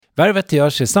Värvet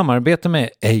görs i samarbete med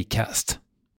Acast.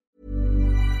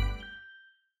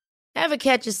 Ever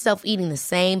catch yourself eating the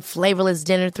same flavorless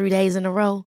dinner 3 days in a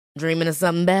row? Dreaming of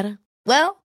something better?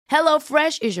 Well,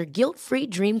 HelloFresh is your guilt-free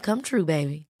dream come true,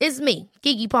 baby. It's me,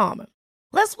 Keke Palmer.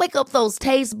 Let's wake up those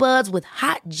taste buds with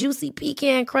hot, juicy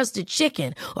pecan-crusted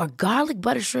chicken or garlic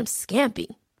butter shrimp scampi.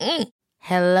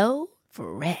 Hello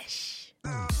Fresh.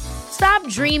 Stop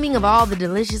dreaming of all the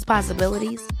delicious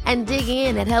possibilities and dig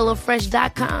in at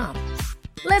HelloFresh.com.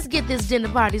 Let's get this dinner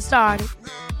party started.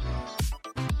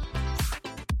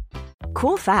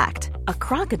 Cool fact, a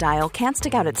crocodile can't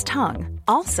stick out its tongue.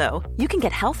 Also, you can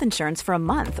get health insurance for a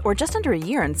month or just under a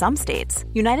year in some states.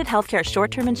 United Healthcare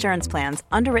short-term insurance plans,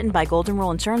 underwritten by Golden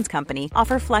Rule Insurance Company,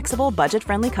 offer flexible,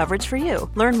 budget-friendly coverage for you.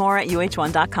 Learn more at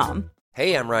UH1.com.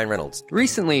 Hey, I'm Ryan Reynolds.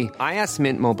 Recently, I asked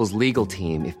Mint Mobile's legal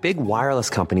team if big wireless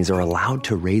companies are allowed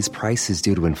to raise prices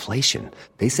due to inflation.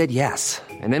 They said yes.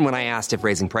 And then when I asked if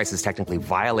raising prices technically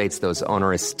violates those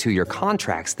onerous 2-year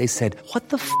contracts, they said, "What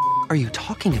the f*** are you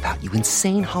talking about, you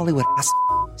insane Hollywood ass?"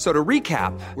 So to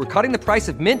recap, we're cutting the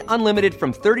price of Mint Unlimited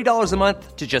from $30 a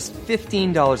month to just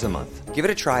 $15 a month. Give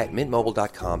it a try at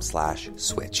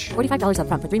mintmobile.com/switch. $45 up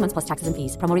front for 3 months plus taxes and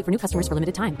fees. Promo rate for new customers for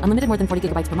limited time. Unlimited more than 40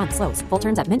 gigabytes per month. Slows full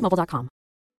terms at mintmobile.com.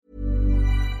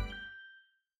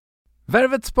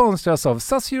 Värvet sponsras av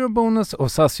SAS Eurobonus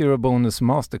och SAS Eurobonus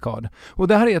Mastercard. Och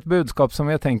det här är ett budskap som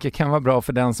jag tänker kan vara bra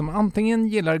för den som antingen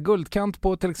gillar guldkant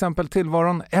på till exempel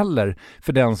tillvaron eller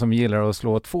för den som gillar att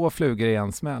slå 2 flugor i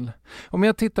en smäll. Om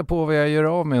jag tittar på vad jag gör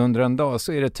av med under en dag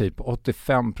så är det typ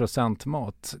 85%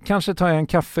 mat. Kanske tar jag en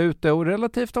kaffe ute och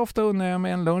relativt ofta unnar jag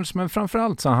mig en lunch, men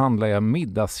framförallt så handlar jag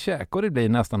middagskäk och det blir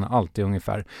nästan alltid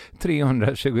ungefär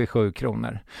 327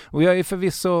 kronor. Och jag är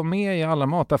förvisso med i alla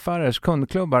mataffärers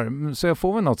kundklubbar så jag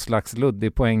får väl något slags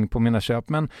luddig poäng på mina köp,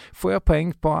 men får jag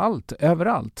poäng på allt,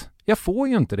 överallt? Jag får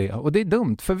ju inte det och det är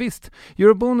dumt, för visst,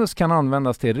 Eurobonus kan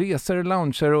användas till resor,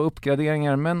 lounger och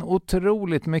uppgraderingar, men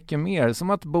otroligt mycket mer, som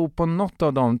att bo på något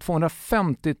av de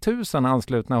 250 000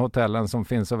 anslutna hotellen som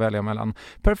finns att välja mellan.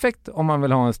 Perfekt om man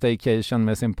vill ha en staycation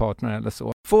med sin partner eller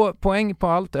så. Få poäng på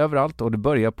allt, överallt, och det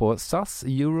börjar på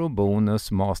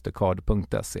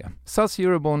saseurobonusmastercard.se.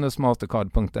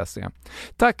 saseurobonusmastercard.se.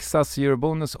 Tack SAS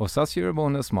Eurobonus och SAS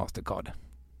Eurobonus Mastercard.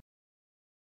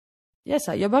 Jag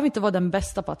behöver inte vara den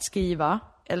bästa på att skriva,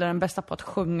 eller den bästa på att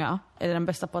sjunga, eller den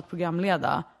bästa på att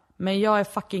programleda. Men jag är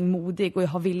fucking modig och jag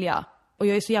har vilja. Och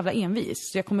jag är så jävla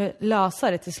envis, så jag kommer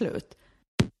lösa det till slut.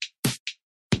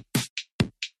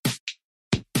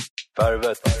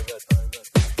 Värvet.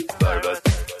 Värvet.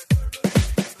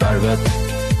 Värvet.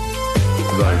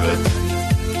 Värvet.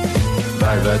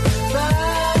 Värvet.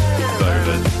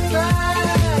 Värvet.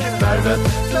 Värvet.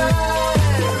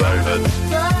 Värvet.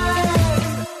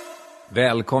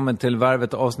 Välkommen till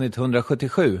Värvet avsnitt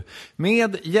 177.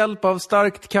 Med hjälp av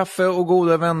starkt kaffe och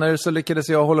goda vänner så lyckades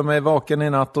jag hålla mig vaken i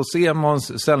natt och se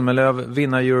Måns Zelmerlöw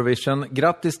vinna Eurovision.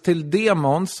 Grattis till det,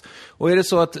 Måns. Och är det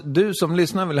så att du som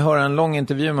lyssnar vill höra en lång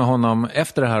intervju med honom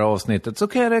efter det här avsnittet så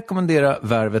kan jag rekommendera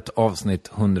Värvet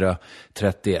avsnitt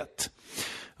 131.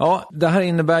 Ja, det här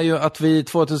innebär ju att vi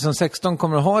 2016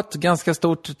 kommer att ha ett ganska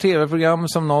stort tv-program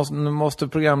som någon måste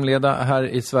programleda här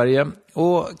i Sverige.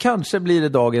 Och kanske blir det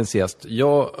dagens gäst.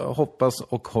 Jag hoppas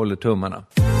och håller tummarna.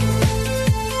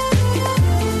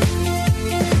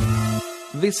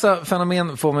 Vissa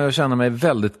fenomen får mig att känna mig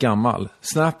väldigt gammal.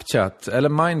 Snapchat eller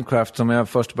Minecraft som jag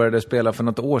först började spela för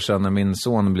något år sedan när min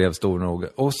son blev stor nog.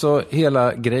 Och så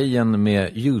hela grejen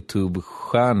med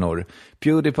YouTube-stjärnor.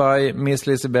 PewDiePie, Miss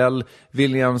Lisibel,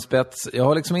 William Spets. Jag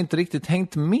har liksom inte riktigt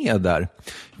hängt med där.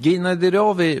 Gina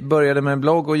Dirawi började med en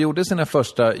blogg och gjorde sina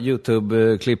första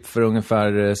YouTube-klipp för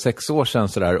ungefär 6 år sedan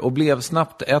sådär. Och blev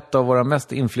snabbt ett av våra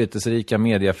mest inflytelserika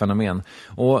mediefenomen.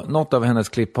 Och något av hennes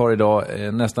klipp har idag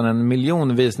nästan 1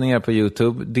 miljon visningar på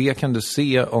YouTube. Det kan du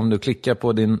se om du klickar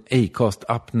på din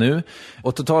Acast-app nu.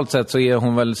 Och totalt sett så är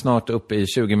hon väl snart uppe i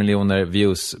 20 miljoner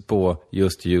views på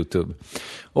just YouTube.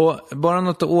 Och bara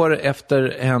något år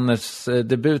efter hennes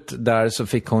debut där så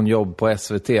fick hon jobb på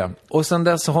SVT. Och sen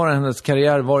dess har hennes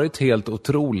karriär varit helt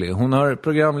otrolig. Hon har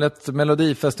programlett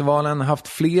Melodifestivalen, haft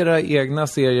flera egna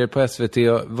serier på SVT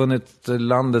och vunnit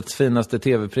landets finaste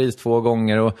tv-pris 2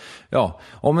 gånger. Och ja,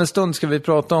 om en stund ska vi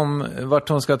prata om vart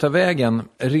hon ska ta vägen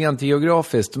rent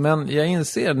geografiskt. Men jag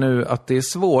inser nu att det är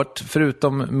svårt,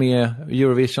 förutom med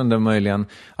Eurovision då möjligen,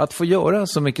 att få göra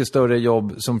så mycket större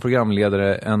jobb som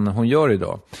programledare än hon gör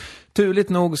idag. Turligt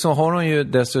nog så har hon ju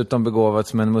dessutom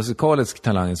begåvats med en musikalisk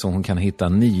talang så hon kan hitta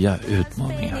nya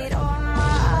utmaningar.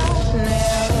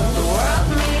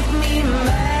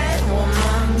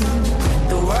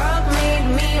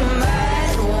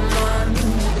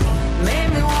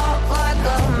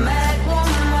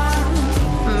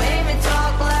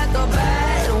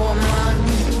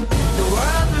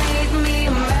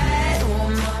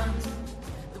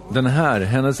 Den här,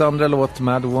 hennes andra låt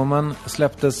Mad Woman,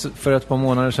 släpptes för ett par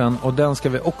månader sedan och den ska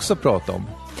vi också prata om.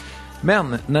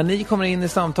 Men när ni kommer in i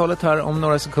samtalet här om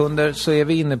några sekunder så är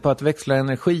vi inne på att växla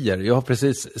energier. Jag har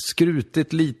precis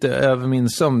skrutit lite över min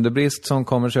sömnbrist som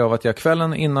kommer sig av att jag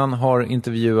kvällen innan har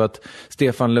intervjuat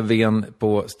Stefan Löfven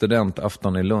på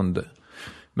studentafton i Lund.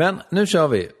 Men nu kör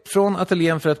vi. Från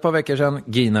ateljén för ett par veckor sedan,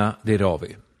 Gina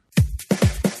Dirawi.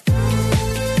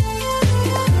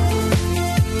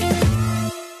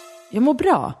 Jag mår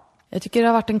bra. Jag tycker det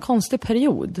har varit en konstig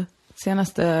period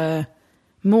senaste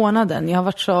månaden. Jag har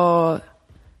varit så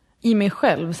i mig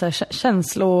själv, så här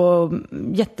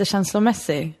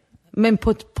jättekänslomässig. Men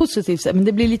på ett positivt sätt. Men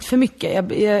det blir lite för mycket.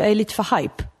 Jag är lite för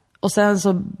hype. Och sen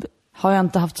så har jag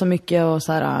inte haft så mycket att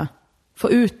så här,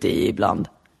 få ut i ibland.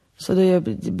 Så det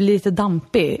blir lite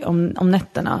dampig om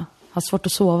nätterna. Har svårt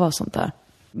att sova och sånt där.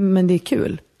 Men det är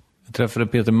kul. Jag träffade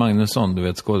Peter Magnusson, du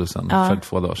vet skådisen, för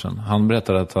 2 dagar sedan. Han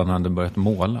berättade att han hade börjat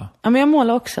måla. Ja, men jag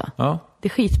målar också. Ja. Det är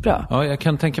skitbra. Ja, jag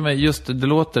kan tänka mig, just det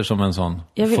låter som en sån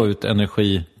få ut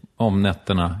energi om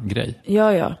nätterna grej.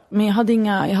 Ja. Men jag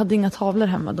hade inga tavlor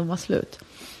hemma, de var slut.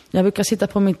 Jag brukar sitta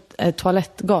på mitt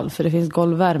toalettgolv för det finns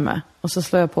golvvärme. Och så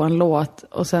slår jag på en låt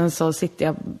och sen så sitter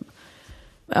jag...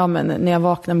 Ja, men när jag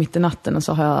vaknar mitt i natten och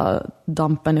så har jag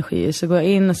dampenergi. Så går jag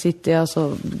in och sitter jag och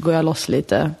så går jag loss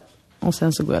lite. Och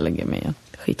sen så går jag och lägger mig igen.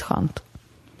 Skitskönt.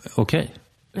 Okej.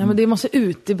 Ja, men det måste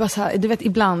ut. Det är bara så här, du vet,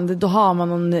 ibland då har man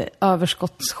någon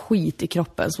överskottsskit i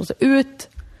kroppen som måste ut.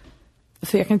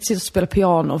 För jag kan inte sitta och spela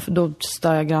piano för då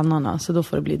stör jag grannarna. Så då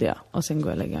får det bli det. Och sen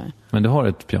går jag och lägger mig. Men du har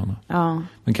ett piano? Ja.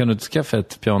 Men kan du inte skaffa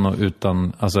ett piano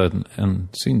utan, alltså en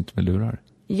synt med lurar?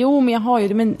 Jo, men jag har ju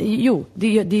det. Men jo,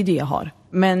 det är det jag har.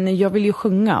 Men jag vill ju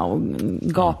sjunga och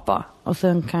gapa. Och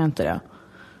sen kan jag inte det.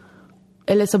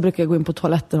 Eller så brukar jag gå in på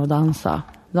toaletten och dansa.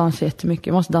 Dansa jättemycket.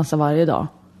 Jag måste dansa varje dag.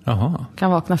 Jaha.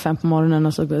 Kan vakna 5 på morgonen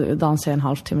och så dansar jag en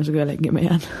halvtimme så går jag och lägger mig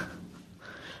igen.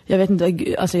 Jag vet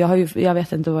inte, alltså jag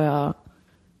vet inte vad jag...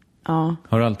 Ja.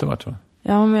 Har du alltid varit så?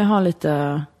 Ja, men jag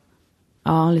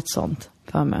har lite sånt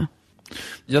för mig.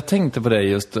 Jag tänkte på det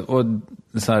just, och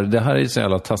så här, det här är så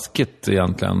jävla taskigt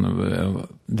egentligen.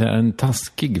 Det är en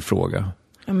taskig fråga.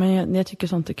 Ja, men jag tycker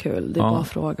sånt är kul. Det är bara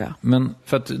fråga. Men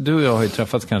för att du och jag har ju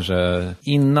träffats kanske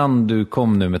innan du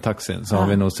kom nu med taxin så har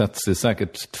vi nog sett sig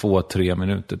säkert 2-3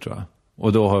 minuter tror jag.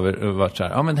 Och då har vi varit så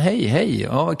här, ja men hej,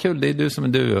 ja vad kul, det är du som är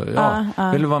du. Ja,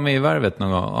 vill du vara med i Värvet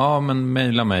någon gång? Ja, men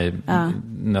mejla mig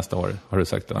nästa år, har du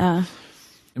sagt då.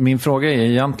 Min fråga är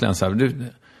egentligen så här,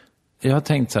 jag har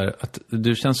tänkt så här att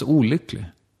du känns olycklig.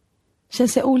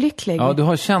 Känns jag olycklig? Ja, du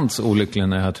har känts olycklig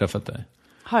när jag har träffat dig.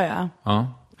 Har jag? Ja.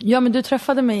 Ja, men du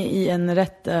träffade mig i en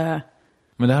rätt...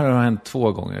 Men det här har hänt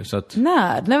 2 gånger. Så att...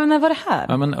 När var det här?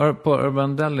 Ja, men på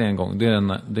Urban Deli en gång. Det är den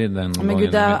men gången.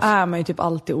 Gud, där är man ju typ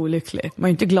alltid olycklig. Man är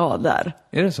ju inte glad där.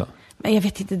 Är det så? Men jag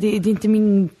vet inte, det är inte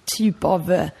min typ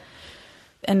av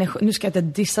energi. Nu ska jag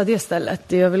inte dissa det stället.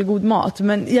 Det är väl god mat.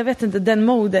 Men jag vet inte, den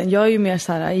moden. Jag är ju mer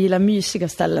så här, jag gillar mysiga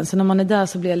ställen. Så när man är där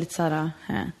så blir jag lite så här,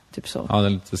 typ så. Ja, det är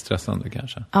lite stressande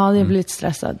kanske. Ja, det blir lite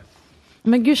stressad.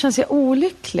 Men gud, känns jag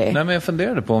olycklig? Nej, men jag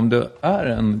funderade på om du är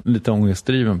en lite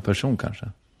ångestdriven person kanske.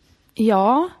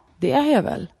 Ja, det är jag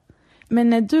väl. Men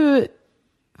när du...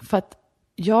 För att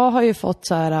jag har ju fått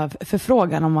så här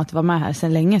förfrågan om att vara med här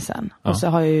sedan länge sedan. Ja. Och så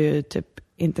har jag ju typ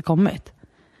inte kommit.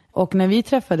 Och när vi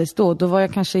träffades då var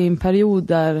jag kanske i en period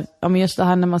där... Ja, men just det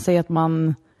här när man säger att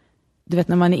man... Du vet,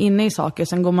 när man är inne i saker,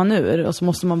 sen går man ur. Och så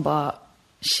måste man bara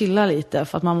chilla lite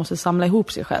för att man måste samla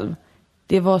ihop sig själv.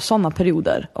 Det var sådana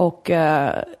perioder. Och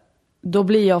då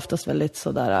blir jag oftast väldigt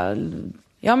sådär...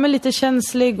 Ja, men lite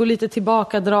känslig och lite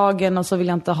tillbakadragen. Och så vill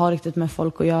jag inte ha riktigt med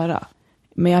folk att göra.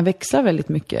 Men jag växlar väldigt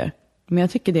mycket. Men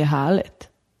jag tycker det är härligt.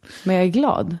 Men jag är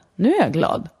glad. Nu är jag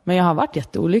glad. Men jag har varit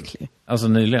jätteolycklig. Alltså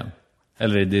nyligen?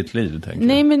 Eller i ditt liv, tänker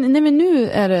nej, men nu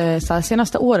är det så här,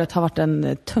 senaste året har varit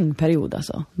en tung period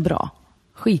alltså. Bra.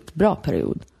 Skitbra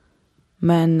period.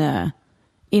 Men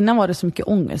innan var det så mycket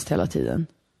ångest hela tiden.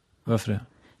 Varför det?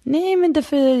 Nej, men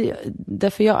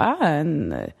därför jag är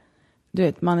en... Du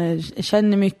vet, man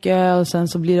känner mycket och sen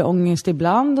så blir det ångest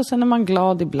ibland och sen är man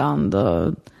glad ibland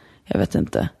och jag vet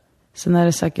inte. Sen är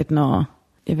det säkert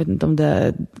jag vet inte om det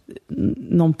är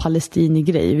någon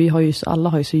palestinig-grej. Alla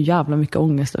har ju så jävla mycket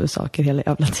ångest över saker hela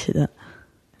jävla tiden.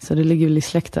 Så det ligger väl i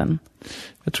släkten.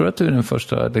 Jag tror att du är den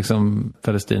första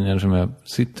palestinier som jag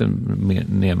sitter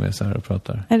ner med så här och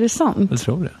pratar. Är det sant? Jag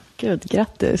tror det. Gud,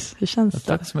 grattis. Hur känns det?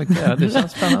 Tack så mycket. Det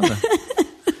känns spännande.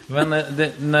 Men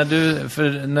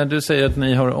när du säger att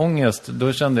ni har ångest,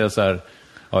 då kände jag så här,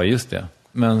 ja just det.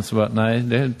 Men så bara,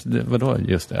 nej, vadå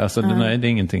just det? Alltså nej, det är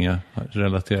ingenting jag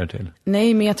relaterar till.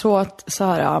 Nej, men jag tror att så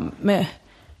här,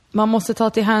 man måste ta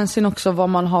till hänsyn också vad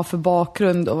man har för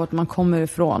bakgrund och vart man kommer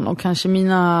ifrån. Och kanske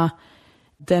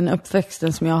den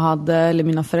uppväxten som jag hade, eller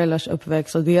mina föräldrars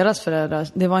uppväxt och deras föräldrar,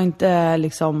 det var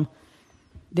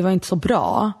inte så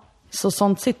bra. Så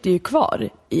sånt sitter ju kvar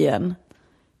i en.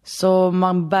 Så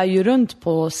man bär ju runt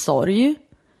på sorg.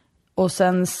 Och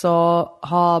sen så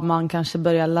har man kanske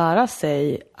börjat lära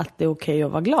sig att det är okej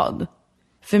att vara glad.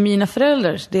 För mina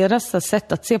föräldrar, deras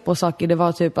sätt att se på saker, det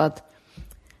var typ att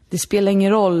det spelar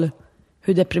ingen roll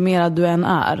hur deprimerad du än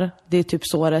är. Det är typ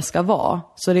så det ska vara.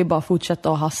 Så det är bara att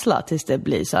fortsätta att hassla tills det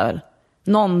blir så här.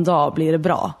 Någon dag blir det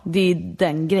bra. Det är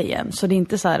den grejen. Så det är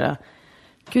inte så här,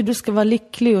 gud du ska vara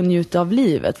lycklig och njuta av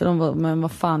livet. För de var, men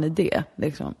vad fan är det?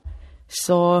 Liksom.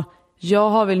 Så jag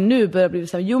har väl nu börjat bli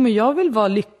så här, men jag vill vara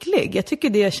lycklig. Jag tycker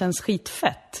det känns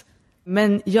skitfett.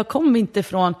 Men jag kommer inte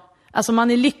från, alltså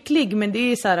man är lycklig men det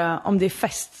är så här, om det är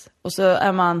fest. Och så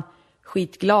är man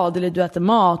skitglad eller du äter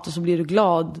mat och så blir du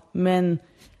glad. Men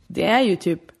det är ju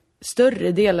typ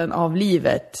större delen av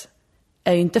livet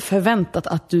är ju inte förväntat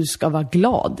att du ska vara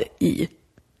glad i.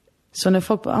 Så när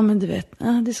folk bara, men du vet,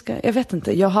 det ska, jag vet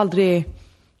inte.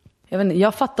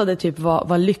 Jag fattade typ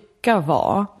vad lycka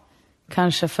var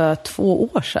kanske för 2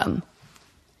 år sedan.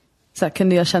 Så här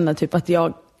kunde jag känna typ att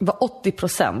jag var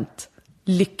 80%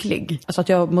 lycklig. Alltså att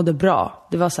jag mådde bra.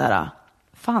 Det var så här,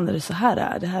 fan är det så här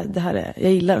är? Det här är,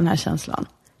 jag gillar den här känslan.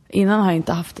 Innan har jag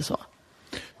inte haft det så.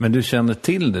 Men du kände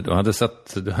till det? Du hade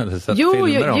sett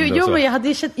filmer om det? Jo, men jag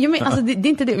hade känt, alltså det är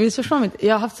inte det. Vi förstår mig inte.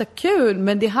 Jag har haft så kul,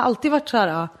 men det har alltid varit så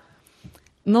här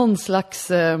någon slags,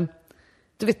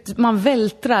 du vet, man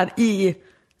vältrar i,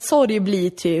 sorg blir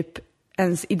typ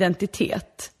ens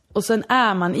identitet. Och sen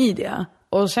är man i det.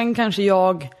 Och sen kanske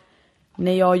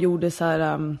när jag gjorde så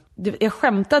här, jag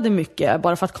skämtade mycket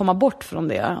bara för att komma bort från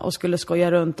det och skulle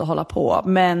skoja runt och hålla på.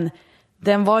 Men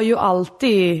den var ju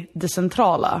alltid det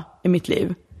centrala i mitt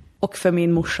liv. Och för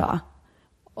min morsa.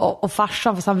 Och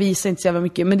farsan, fast han visar inte så jävla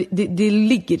mycket. Men det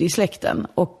ligger i släkten.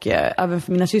 Och även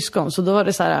för mina syskon. Så då var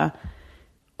det så här.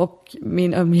 Och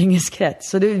min umgängeskrets.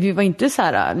 Så vi var inte så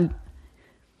här.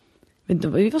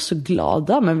 Vi var så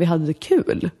glada, men vi hade det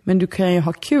kul. Men du kan ju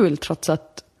ha kul trots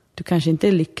att du kanske inte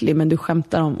är lycklig. Men du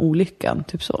skämtar om olyckan,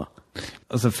 typ så.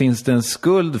 Alltså finns det en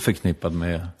skuld förknippad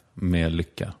med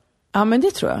lycka? Ja, men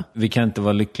det tror jag. Vi kan inte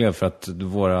vara lyckliga för att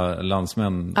våra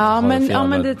landsmän har det fel. Ja,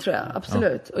 men det tror jag,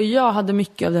 absolut. Ja. Och jag hade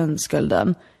mycket av den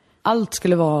skulden. Allt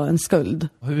skulle vara en skuld.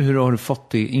 Hur har du fått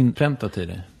det inpräntat i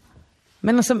dig?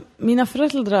 Men alltså, mina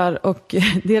föräldrar och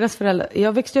deras föräldrar,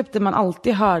 jag växte upp där man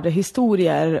alltid hörde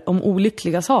historier om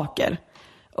olyckliga saker.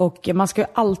 Och man ska ju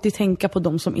alltid tänka på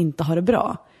de som inte har det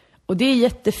bra. Och det är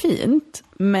jättefint,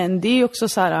 men det är också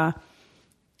så här,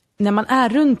 när man är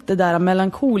runt det där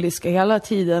melankoliska hela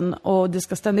tiden och det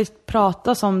ska ständigt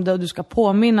pratas om det och du ska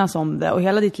påminnas om det och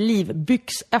hela ditt liv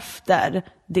byggs efter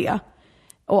det.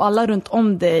 Och alla runt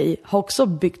om dig har också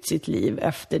byggt sitt liv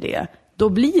efter det. Då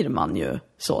blir man ju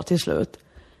så till slut.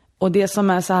 Och det som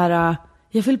är så här,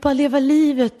 jag vill bara leva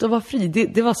livet och vara fri.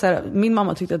 Det var så här, min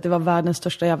mamma tyckte att det var världens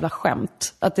största jävla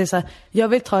skämt. Att det är så här, jag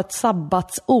vill ta ett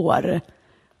sabbatsår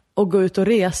och gå ut och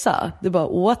resa. Det är bara,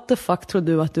 what the fuck tror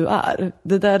du att du är?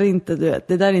 Det där är inte, du vet,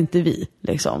 det där är inte vi.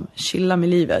 Liksom, chilla med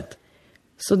livet.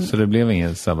 Så det blev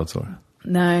inget sabbatsår?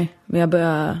 Nej, men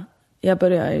jag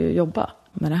började ju jobba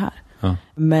med det här. Ja.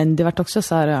 Men det var också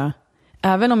så här,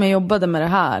 även om jag jobbade med det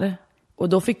här, och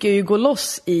då fick jag ju gå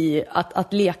loss i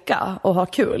att leka och ha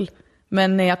kul.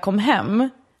 Men när jag kom hem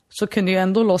så kunde jag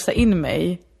ändå låsa in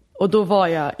mig. Och då var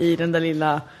jag i den där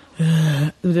lilla,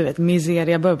 du vet,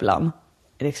 miseriabubblan.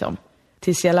 Liksom.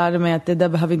 Tills jag lärde mig att det där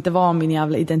behöver inte vara min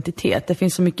jävla identitet. Det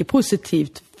finns så mycket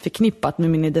positivt förknippat med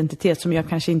min identitet som jag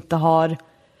kanske inte har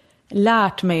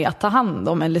lärt mig att ta hand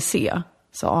om eller se.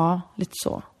 Så ja, lite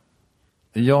så.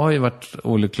 Jag har ju varit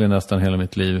olycklig nästan hela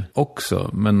mitt liv också,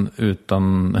 men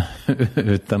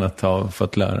utan att ha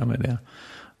fått lära mig det.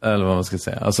 Eller vad man ska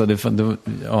säga. Alltså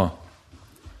ja.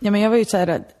 Ja, men jag var ju så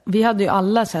här, vi hade ju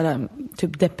alla så här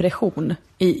typ depression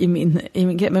i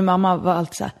min mamma var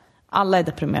alltid så här, alla är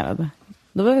deprimerade.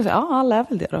 Då var jag så här, ja, alla är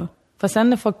väl det då. För sen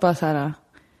när folk bara så här,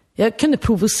 jag kunde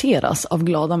provoceras av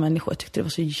glada människor. Jag tyckte det var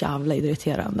så jävla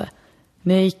irriterande.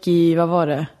 När jag gick i,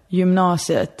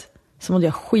 gymnasiet, så mådde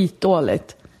jag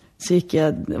skitdåligt. Så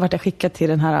vart jag skickad till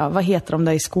den här, vad heter de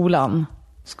där i skolan?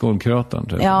 Skolkuratorn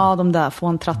typ. Ja, de där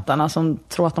fåntrattarna som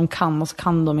tror att de kan och så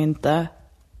kan de inte.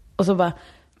 Och så bara,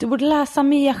 du borde läsa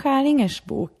Mia Skäringers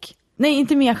bok. Nej,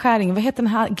 inte Mia Skäring. Vad heter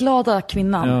den här glada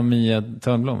kvinnan? Ja, Mia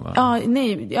Törnblom, va? Ja,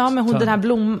 nej. Ja, men hon den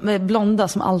här blonda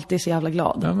som alltid är så jävla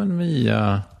glad. Ja, men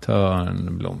Mia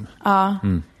Törnblom. Ja.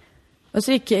 Mm. Och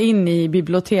så gick jag in i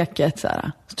biblioteket så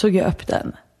här. Så tog jag upp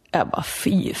den. Jag bara,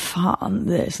 fy fan,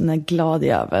 det är sån där glad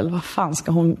jävel. Vad fan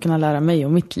ska hon kunna lära mig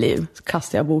om mitt liv? Så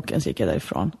kastade jag boken, så gick jag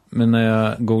därifrån. Men när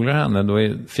jag googlar henne, då är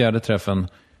 4:e träffen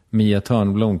Mia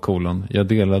Törnblom, jag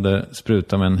delade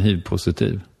spruta med en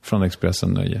HIV-positiv från Expressen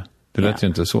Nöje. Det lät ju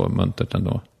inte så muntert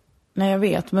ändå. Nej, jag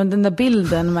vet. Men den där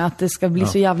bilden med att det ska bli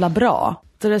så jävla bra.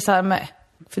 Så det är så här med,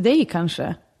 för dig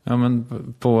kanske. Ja, men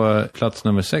på plats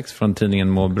nummer 6 från tidningen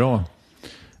Må bra.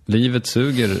 Livet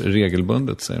suger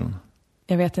regelbundet, säger hon.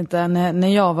 Jag vet inte, när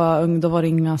jag var ung då var det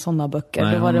inga sådana böcker.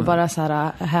 Nej, då var det bara så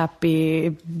här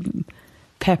happy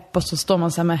pepp och så står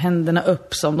man så här med händerna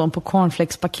upp som de på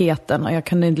cornflakes-paketen och jag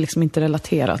kunde liksom inte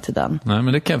relatera till den. Nej,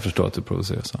 men det kan jag förstå att du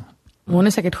provocerar så. Hon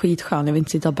är säkert skitskön, jag vill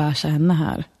inte sitta och bärsa henne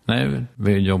här. Nej,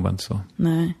 vi jobbar inte så.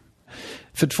 Nej.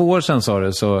 För 2 år sedan sa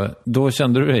du så, då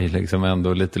kände du dig liksom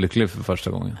ändå lite lycklig för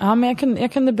första gången. Ja, men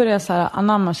jag kunde börja så här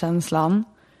anamma känslan.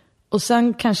 Och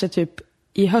sen kanske typ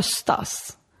i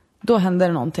höstas, då hände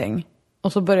det någonting.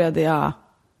 Och så började jag,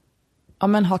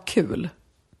 ha kul.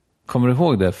 Kommer du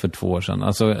ihåg det för 2 år sedan?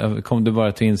 Alltså, kom du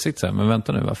bara till insikt så här, men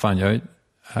vänta nu, vad fan,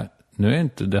 nu är jag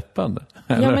inte deppad.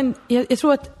 Eller? Ja, men jag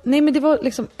tror att, nej men det var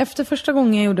liksom, efter första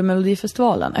gången jag gjorde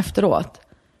Melodifestivalen, efteråt,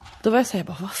 då var jag så här,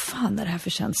 vad fan är det här för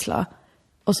känsla?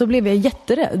 Och så blev jag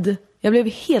jätterädd. Jag blev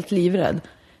helt livrädd.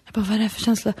 Jag bara, vad är det här för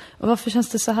känsla? Och varför känns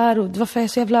det så här? Och varför är jag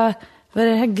så jävla, vad är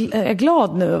det här? Är jag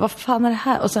glad nu? Vad fan är det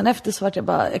här? Och sen efter så var jag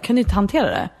bara, jag kunde inte hantera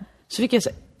det. Så fick jag så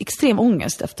extrem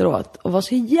ångest efteråt. Och var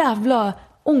så jävla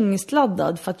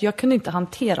ångestladdad för att jag kunde inte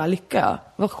hantera lycka.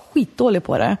 Jag var skitdålig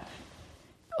på det.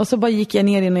 Och så bara gick jag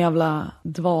ner i en jävla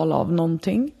dval av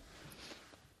någonting.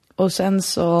 Och sen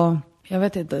så, jag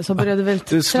vet inte, så började väl...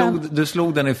 Du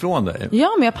slog den ifrån dig? Ja,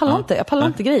 men jag pallade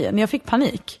inte grejen. Jag fick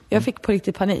panik. Jag fick på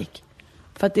riktigt panik.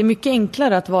 För att det är mycket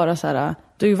enklare att vara så här,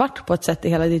 du har ju varit på ett sätt i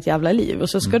hela ditt jävla liv. Och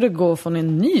så ska du gå från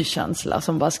en ny känsla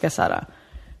som bara ska så här,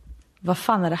 vad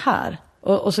fan är det här?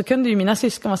 Och så kunde ju mina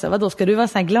syskon vara så här, vadå, ska du vara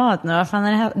så här glad nu? Vad fan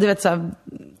är det här? Du vet så här,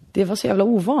 det var så jävla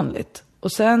ovanligt.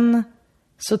 Och sen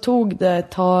så tog det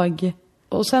ett tag.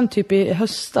 Och sen typ i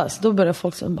höstas, då började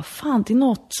folk säga, vad fan, det är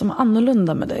något som är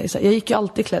annorlunda med dig. Så jag gick ju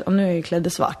alltid klädd, och nu är jag ju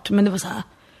klädd svart. Men det var så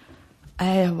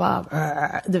här, jag bara,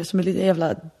 det var som en liten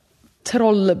jävla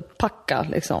trollpacka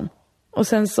liksom. Och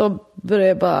sen så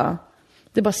började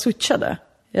det bara switchade.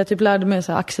 Jag typ lärde mig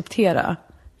så här, acceptera.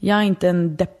 Jag är inte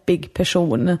en deppig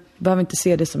person. Behöver inte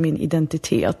se det som min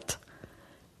identitet.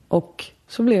 Och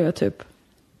så blev jag typ,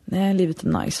 nej, livet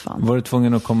är nice fan. Var du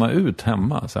tvungen att komma ut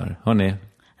hemma så här? Hörrni,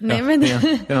 nej, men det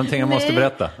är någonting jag måste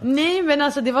berätta. Nej, men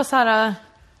alltså det var så här,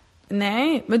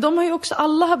 nej, men de har ju också,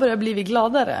 alla har börjat bli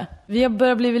gladare. Vi har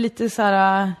börjat bli lite så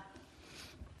här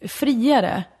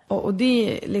friare. Och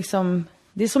det är liksom,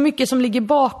 det är så mycket som ligger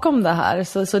bakom det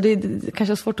här. Så det är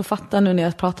kanske svårt att fatta nu när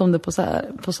jag pratar om det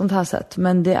på sånt här sätt.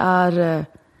 Men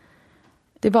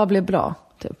det bara blev bra,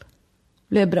 typ.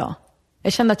 Blev bra.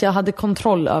 Jag kände att jag hade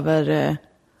kontroll över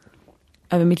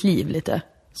mitt liv lite,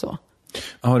 så.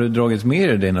 Har du dragits med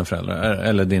er dina föräldrar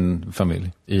eller din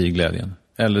familj i glädjen?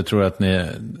 Eller tror du att ni...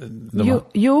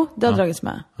 Jo, det har dragits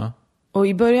med. Ja. Och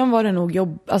i början var det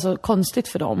nog konstigt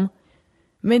för dem.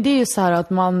 Men det är ju så här att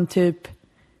man typ...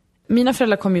 Mina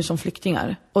föräldrar kom ju som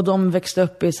flyktingar. Och de växte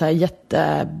upp i så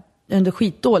här under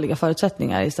skitdåliga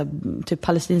förutsättningar. I så här, typ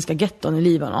palestinska getton i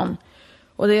Libanon.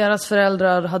 Och deras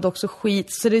föräldrar hade också skit.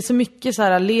 Så det är så mycket så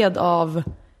här led av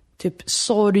typ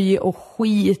sorg och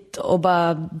skit och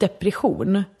bara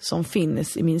depression som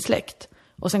finns i min släkt.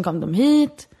 Och sen kom de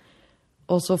hit.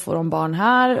 Och så får de barn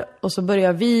här. Och så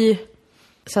börjar vi...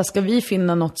 Så här, ska vi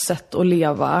finna något sätt att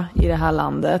leva i det här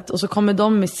landet? Och så kommer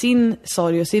de med sin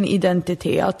sorg och sin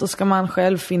identitet. Och ska man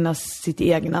själv finna sitt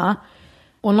egna.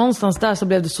 Och någonstans där så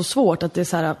blev det så svårt att det är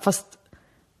så här... Fast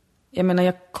jag menar,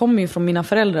 jag kommer ju från mina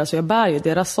föräldrar. Så jag bär ju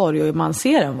deras sorg och man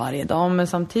ser den varje dag. Men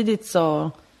samtidigt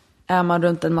så är man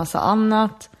runt en massa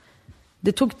annat.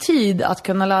 Det tog tid att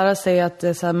kunna lära sig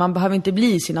att så här, man behöver inte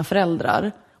bli sina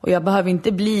föräldrar. Och jag behöver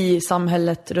inte bli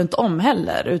samhället runt om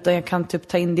heller. Utan jag kan typ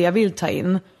ta in det jag vill ta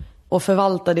in. Och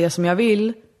förvalta det som jag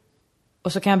vill.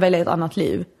 Och så kan jag välja ett annat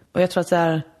liv. Och jag tror att så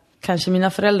här, kanske mina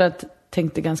föräldrar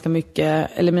tänkte ganska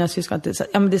mycket. Eller mina syskon att det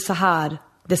är så här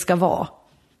det ska vara.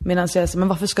 Medan jag säger, men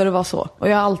varför ska det vara så? Och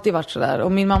jag har alltid varit så där.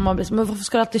 Och min mamma blir så, men varför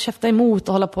ska du alltid käfta emot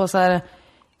och hålla på så här?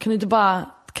 Kan det inte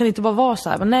bara vara så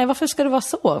här? Men nej, varför ska det vara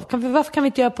så? Varför kan vi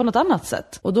inte göra på något annat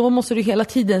sätt? Och då måste du hela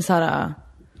tiden så här...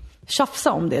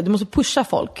 tjafsa om det. Du måste pusha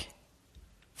folk.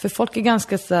 För folk är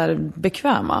ganska så här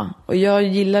bekväma. Och jag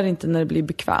gillar inte när det blir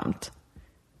bekvämt.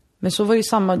 Men så var ju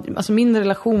samma... Alltså min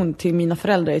relation till mina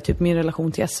föräldrar är typ min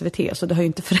relation till SVT. Så det har ju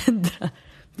inte förändrat.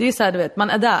 Det är så här, du vet, man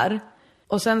är där.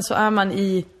 Och sen så är man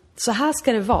i... Så här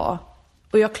ska det vara.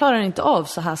 Och jag klarar inte av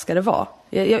så här ska det vara.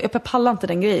 Jag pallar inte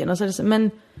den grejen. Och så är det så,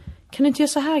 men kan du inte göra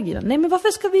så här, Gina? Nej, men varför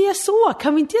ska vi göra så?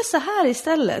 Kan vi inte göra så här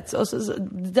istället? Och så,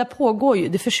 det där pågår ju.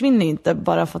 Det försvinner inte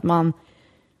bara för att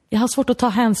jag har svårt att ta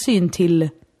hänsyn till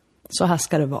så här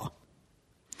ska det vara.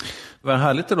 Vad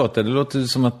härligt det låter. Det låter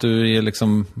som att du är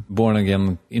liksom born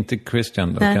again, inte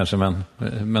Christian då, kanske,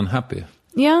 men happy.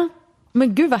 Ja,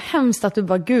 men gud vad hemskt att du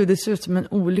bara, gud, det ser ut som en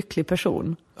olycklig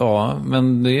person. Ja,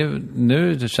 men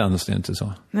nu känns det inte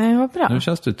så. Nej, vad bra. Nu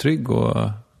känns du trygg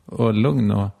och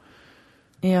lugn och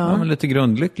men lite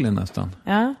grundlycklig nästan.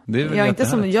 Ja, det är väl jag är inte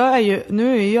som,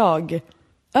 nu är jag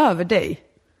över dig.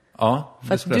 Ja,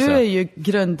 för att du är ju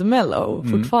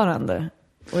grundmellow fortfarande.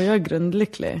 Och jag är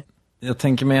grundlycklig. Jag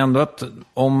tänker mig ändå att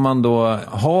om man då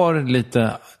har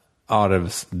lite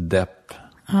arvsdepp,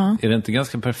 är det inte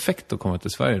ganska perfekt att komma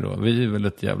till Sverige då? Vi är väl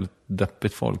ett jävligt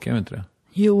deppigt folk, är vi inte det?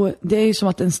 Jo, det är ju som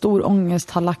att en stor ångest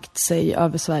har lagt sig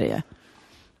över Sverige.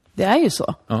 Det är ju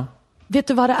så. Ja. Vet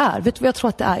du vad det är? Vet du vad jag tror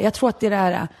att det är? Jag tror att det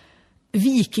är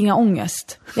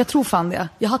vikingaångest. Jag tror fan det.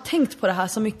 Jag har tänkt på det här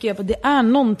så mycket. Det är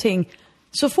någonting.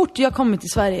 Så fort jag kommer till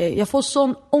Sverige, jag får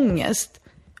sån ångest.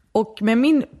 Och med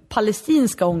min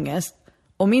palestinska ångest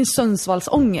och min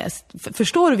Sundsvallsångest.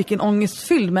 Förstår du vilken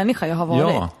ångestfylld människa jag har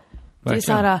varit? Ja, det är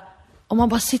så här, om man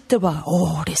bara sitter och bara,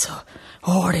 det är så,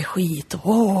 det är skit,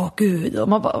 gud. Och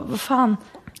man bara, vad fan,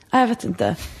 jag vet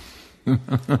inte.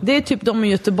 Det är typ de i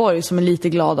Göteborg som är lite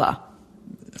glada.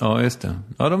 Ja, just det.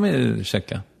 Ja, de är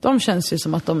checka. De känns ju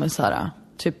som att de är så här,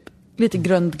 typ lite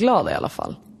grundglada i alla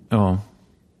fall. Ja.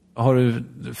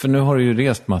 För nu har du ju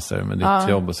rest massor med ditt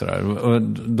jobb och sådär. Och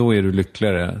då är du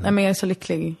lyckligare. Nej, men jag är så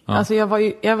lycklig. Ja. Alltså jag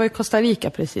var i Costa Rica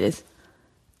precis.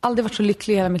 Aldrig varit så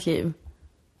lycklig i hela mitt liv.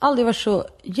 Aldrig varit så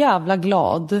jävla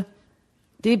glad.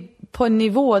 Det är på en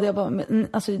nivå där jag bara,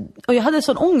 alltså, och jag hade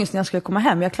sån ångest när jag skulle komma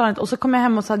hem. Jag klarade inte. Och så kom jag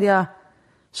hem och så hade jag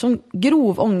sån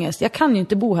grov ångest. Jag kan ju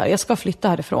inte bo här. Jag ska flytta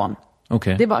härifrån.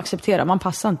 Okay. Det är bara att acceptera. Man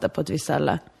passar inte på ett visst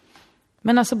ställe.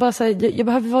 Men alltså bara så här, jag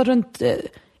behöver vara runt.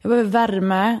 Jag behöver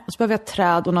värme. Och så behöver jag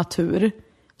träd och natur.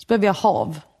 Så behöver jag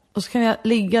hav. Och så kan jag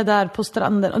ligga där på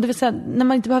stranden. Och det vill säga, när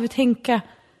man inte behöver tänka.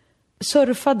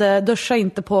 Duscha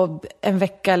inte på en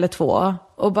vecka eller 2.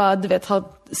 Och bara, du vet,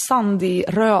 ha sand i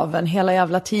röven hela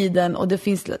jävla tiden. Och det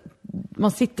finns,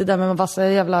 man sitter där med en massa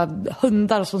jävla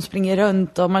hundar som springer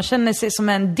runt. Och man känner sig som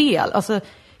en del. Alltså,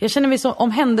 jag känner mig så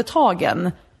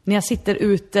omhändertagen när jag sitter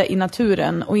ute i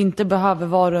naturen. Och inte behöver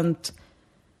vara runt,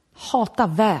 hata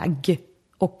väg.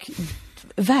 Och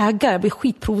vägar, jag blir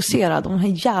skitprovocerad. De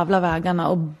här jävla vägarna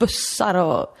och bussar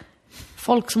och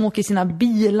folk som åker i sina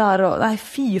bilar och, nej,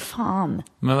 fy fan.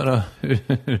 Men vadå?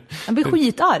 Jag blir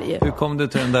skitarg. Hur kom du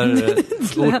till den där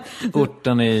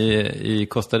orten i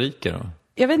Costa Rica då?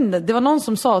 Jag vet inte, det var någon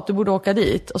som sa att du borde åka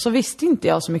dit. Och så visste inte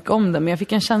jag så mycket om det. Men jag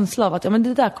fick en känsla av att men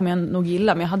det där kommer jag nog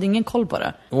gilla. Men jag hade ingen koll på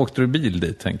det. Åkte du bil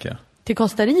dit, tänker jag? Till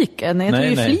Costa Rica? Nej, jag tog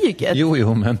ju flyget.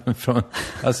 Jo, men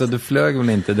alltså du flög väl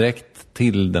inte direkt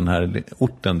till den här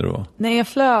orten då? Nej, jag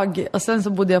flög och sen så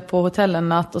bodde jag på hotell en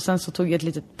natt. Och sen så tog jag ett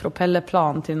litet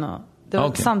propellerplan till det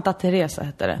var Santa Teresa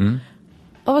hette det.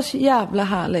 Det var så jävla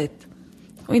härligt.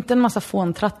 Och inte en massa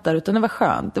fåntrattar, utan det var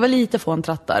skönt. Det var lite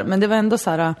fåntrattar, men det var ändå så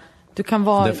här. Du kan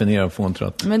vara... Definiera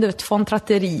fåntratt. Men du vet,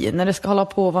 fåntratteri, när det ska hålla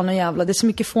på och vara någon jävla... Det är så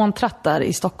mycket fåntrattar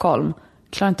i Stockholm.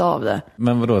 Klarar inte av det.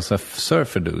 Men vadå, så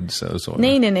surferdudes och så?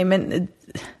 Nej, men...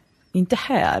 Inte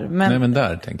här, men... Nej, men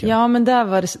där, tänker jag. Ja, men där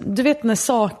var det... Du vet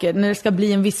när det ska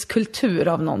bli en viss kultur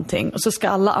av någonting. Och så ska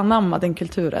alla anamma den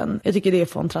kulturen. Jag tycker det är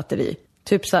fåntratteri.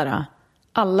 Typ så här,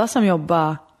 alla som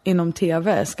jobbar inom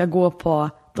tv ska gå på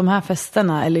de här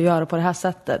festerna eller göra på det här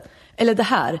sättet. Eller det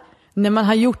här... När man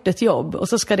har gjort ett jobb och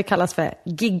så ska det kallas för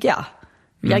gigga.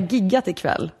 Jag har giggat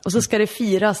ikväll. Och så ska det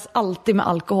firas alltid med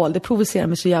alkohol. Det provocerar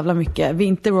mig så jävla mycket. Vi är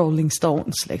inte Rolling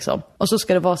Stones liksom. Och så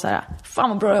ska det vara så här: fan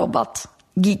vad bra jobbat.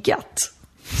 Giggat.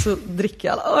 Så dricker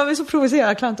jag. Jag är så provocerad,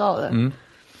 jag klarar inte av det.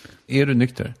 Är du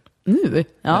nykter? Nu?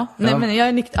 Ja. Nej, men jag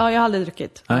är nykter. Ja, jag har aldrig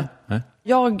druckit. Nej.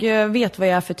 Jag vet vad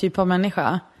jag är för typ av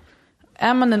människa.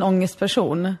 Är man en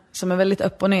ångestperson som är väldigt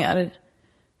upp och ner,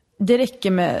 det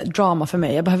räcker med drama för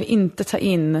mig. Jag behöver inte ta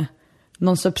in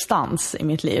någon substans i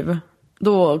mitt liv.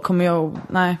 Då kommer jag...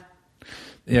 Nej.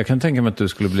 Jag kan tänka mig att du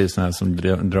skulle bli sån här som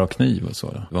drar kniv och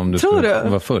så. Om du Tror skulle du?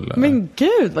 vara full. Eller? Men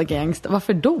gud vad gangster.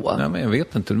 Varför då? Nej, men jag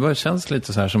vet inte. Det bara känns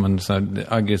lite så här som en så här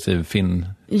aggressiv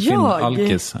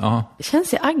fin-alkis. Ja.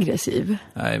 Känns jag aggressiv?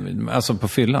 Nej, men alltså på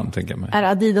fyllan tänker jag mig. Är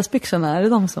Adidas-byxorna? Är det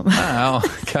de som... Ja,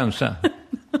 kanske.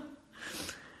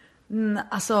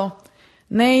 Alltså...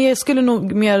 Nej, jag skulle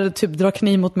nog mer typ dra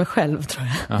kniv mot mig själv, tror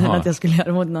jag. Än att jag skulle göra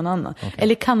det mot någon annan. Okay.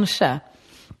 Eller kanske.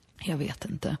 Jag vet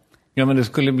inte. Ja, men du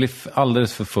skulle bli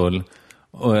alldeles för full.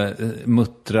 och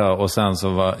muttra och sen så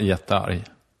var jättearg.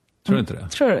 Tror du inte det?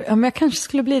 Tror du? Ja, men jag kanske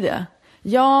skulle bli det.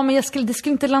 Ja, men det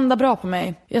skulle inte landa bra på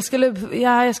mig. Jag skulle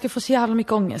få så jävla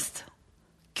mycket ångest.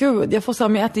 Gud, jag får så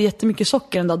om jag äter jättemycket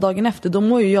socker den dagen efter, då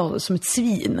mår ju jag som ett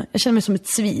svin. Jag känner mig som ett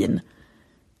svin.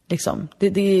 Liksom.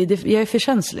 Jag är för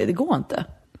känslig, det går inte.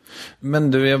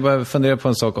 Men du, jag bara funderar på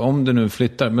en sak. Om du nu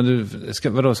flyttar, men ska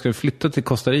du flytta till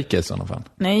Costa Rica i sådana fall?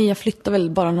 Nej, jag flyttar väl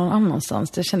bara någon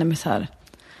annanstans. Jag känner mig så här.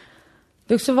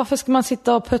 Det är också, varför ska man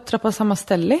sitta och puttra på samma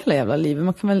ställe hela jävla livet?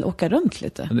 Man kan väl åka runt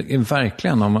lite.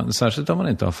 Verkligen, särskilt om man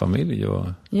inte har familj och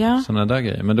sådana där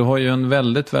grejer. Men du har ju en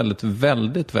väldigt, väldigt,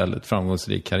 väldigt, väldigt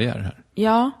framgångsrik karriär här.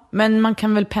 Ja, men man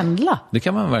kan väl pendla? Det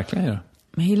kan man verkligen göra.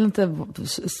 Men jag gillar inte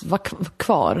vara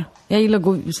kvar. Jag gillar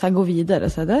att gå vidare.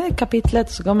 Så det är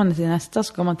kapitlet, så går man till nästa,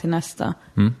 så går man till nästa.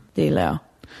 Det gillar jag.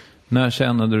 När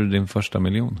tjänade du din första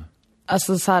miljon?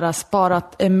 Alltså så här,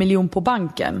 sparat 1 miljon på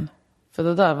banken. För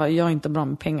det där var jag inte bra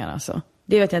med pengar alltså.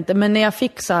 Det vet jag inte. Men när jag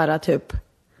fick så här typ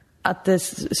att det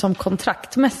som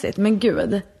kontraktmässigt, men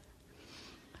gud.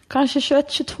 Kanske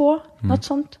 21-22, något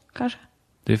sånt kanske.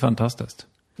 Det är fantastiskt.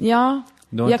 Ja,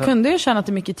 jag kunde ju tjäna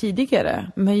det mycket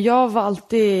tidigare. Men jag var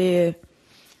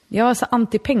så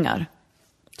anti-pengar.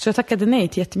 Så jag tackade nej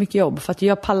till jättemycket jobb. För att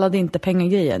jag pallade inte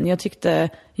pengagrejen.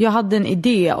 Jag hade en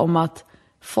idé om att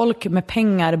folk med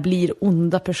pengar blir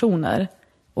onda personer.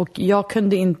 Och jag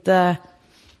kunde inte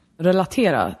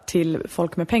relatera till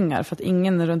folk med pengar. För att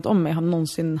ingen runt om mig har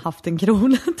någonsin haft en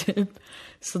krona typ.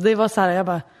 Så det var så här, jag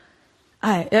bara...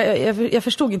 Nej, jag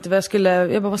förstod inte vad jag skulle...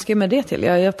 Jag bara, vad ska jag med det till?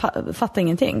 Jag fattade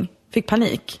ingenting. Fick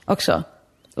panik också.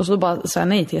 Och så bara sa jag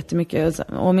nej till jättemycket.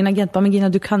 Och min agent bara, men Gina,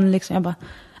 du kan liksom... Jag bara,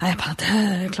 nej,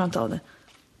 jag klarar inte av det.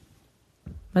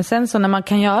 Men sen så när man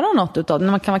kan göra något utav det,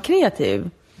 när man kan vara kreativ...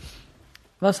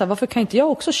 Var så här, varför kan inte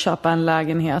jag också köpa en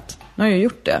lägenhet? Nu har jag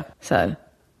gjort det. Så här.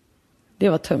 Det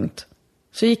var tungt.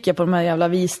 Så gick jag på de här jävla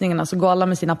visningarna, så går alla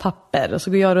med sina papper. Och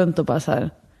så går jag runt och bara så här...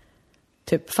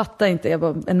 Typ, fattar inte, jag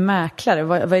bara, en mäklare,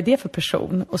 vad är det för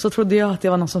person? Och så trodde jag att det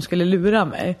var någon som skulle lura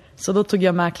mig. Så då tog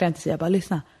jag mäklaren till sig, jag bara,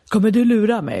 lyssna, kommer du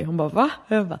lura mig? Hon bara, va?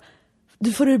 Jag bara,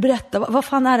 du får berätta, vad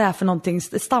fan är det här för någonting?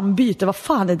 Stambyte, vad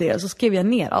fan är det? Och så skrev jag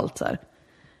ner allt så här.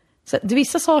 Så det är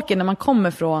vissa saker när man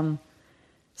kommer från,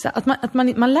 så här, att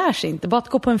man lär sig inte, bara att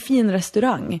gå på en fin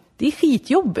restaurang. Det är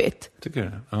skitjobbigt. Tycker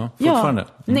du? Ja, fortfarande?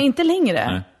 Ja, nej, inte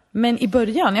längre. Nej. Men i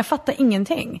början, jag fattar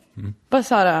ingenting. Bara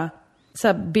så här,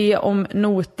 be om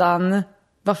notan,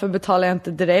 varför betalar jag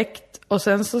inte direkt? Och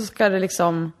sen så ska det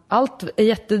liksom, allt är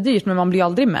jättedyrt men man blir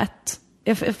aldrig mätt.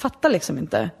 Jag fattar liksom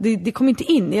inte. Det kom inte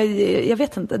in, jag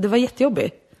vet inte, det var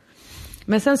jättejobbigt.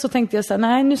 Men sen så tänkte jag så här,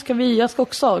 nej, jag ska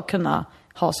också kunna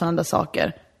ha sådana där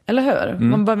saker. Eller hur?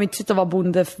 Man behöver inte sitta och vara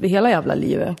bonde för hela jävla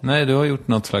livet. Nej, du har gjort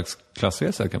något slags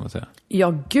klassresa kan man säga.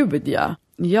 Ja, gud ja.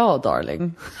 Ja,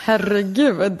 darling.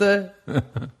 Herregud.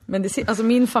 Men alltså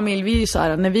min familj, vi är ju så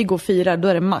här, när vi går och firar, då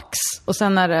är det Max. Och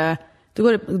sen är det, då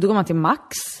går man till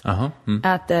Max.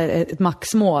 Äter ett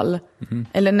Max-mål.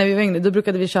 Eller när vi var yngre, då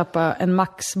brukade vi köpa en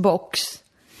Max-box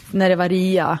när det var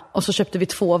rea. Och så köpte vi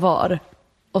 2 var.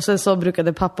 Och sen så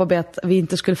brukade pappa be att vi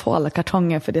inte skulle få alla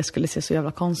kartonger, för det skulle se så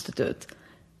jävla konstigt ut.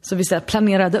 Så vi så här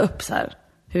planerade upp så här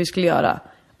hur vi skulle göra.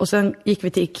 Och sen gick vi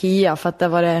till Ikea, för att där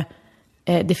var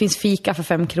det finns fika för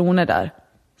 5 kronor där.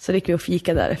 Så gick vi och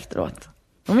fika där efteråt.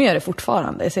 De gör det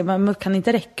fortfarande. Jag säger, man kan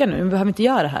inte räcka nu. Vi behöver inte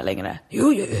göra det här längre.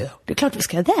 Jo, det är klart vi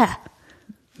ska göra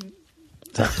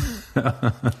det.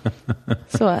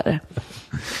 Så är det.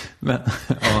 Men,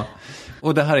 ja.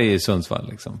 Och det här är i Sundsvall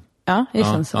liksom? Ja, i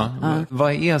Sundsvall. Ja.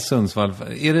 Vad är Sundsvall?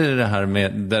 Är det här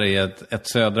med där det är ett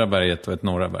södra berget och ett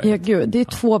norra berget? Ja, gud, det är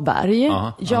 2 berg.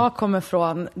 Jag kommer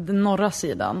från den norra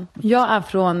sidan. Jag är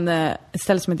från ett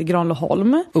ställe som heter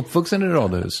Granlöholm. Uppvuxen i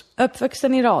radhus?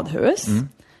 Uppvuxen i radhus.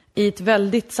 I ett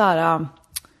väldigt så här...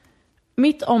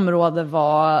 mitt område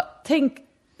var... Tänk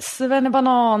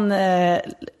Svennebanan,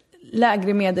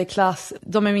 lägre medelklass.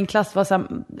 De i min klass var så här,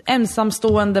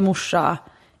 ensamstående morsa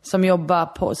som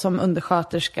jobbar som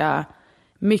undersköterska.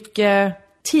 Mycket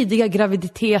tidiga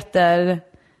graviditeter,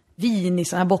 vin i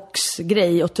sån här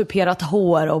boxgrej och tuperat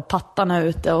hår och pattarna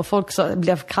ute. Och folk så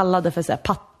blev kallade för så här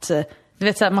patt. Du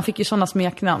vet så här, man fick ju såna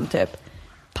smeknamn typ.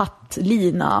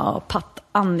 Patt-Lina och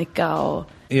Patt-Annika och...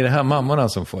 Är det här mammorna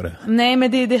som får det? Nej,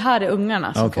 men det här är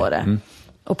ungarna som får det.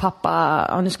 Och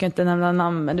pappa, nu ska jag inte nämna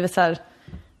namn, men du vet så här,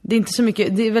 det är inte så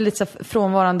mycket, det är väldigt så här,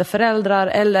 frånvarande föräldrar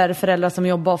eller föräldrar som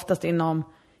jobbar oftast inom,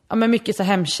 ja men mycket så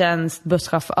hemtjänst,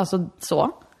 busschaufför, alltså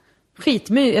så.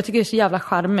 Skitmycket, jag tycker det är så jävla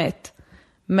charmigt.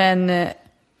 Men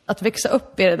att växa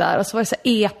upp i det där, och så var det så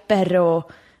här eper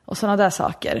och sådana där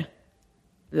saker.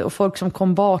 Och folk som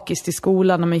kom bakis till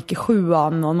skolan när man gick i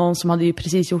 7:an. Och någon som hade ju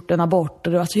precis gjort en abort.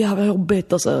 Och det var så jävla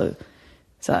jobbigt. Och så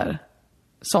här,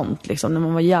 sånt liksom. När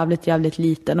man var jävligt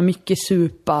liten. Och mycket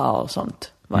supa och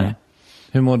sånt var det.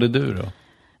 Hur mådde du då?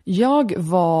 Jag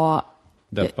var...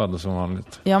 Deppad som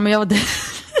vanligt. Ja, men jag var...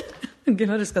 Gud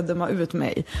vad du ska döma ut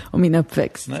mig och min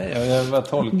uppväxt. Nej, jag bara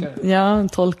tolkar. Ja,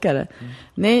 tolkar det.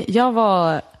 Nej, jag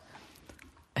var...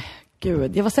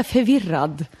 Gud, jag var så här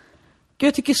förvirrad. Gud,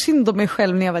 jag tycker synd om mig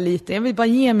själv när jag var liten. Jag vill bara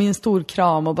ge mig en stor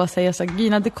kram och bara säga så här,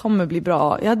 Gina, det kommer bli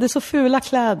bra. Jag hade så fula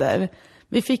kläder.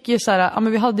 Vi fick ju så här, ja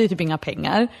men vi hade ju typ inga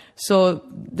pengar. Så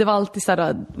det var alltid så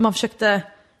här, man försökte...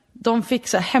 De fick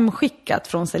så här hemskickat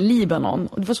från så här Libanon.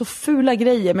 Och det var så fula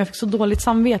grejer, men jag fick så dåligt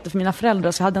samvete för mina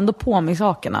föräldrar. Så jag hade ändå på mig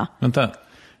sakerna. Vänta,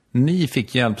 ni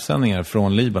fick hjälpsändningar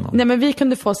från Libanon? Nej, men vi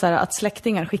kunde få så här att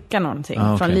släktingar skickar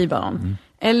någonting från Libanon.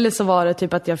 Eller så var det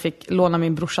typ att jag fick låna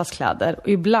min brorsas kläder. Och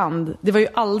ibland, det var ju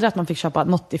aldrig att man fick köpa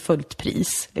något i fullt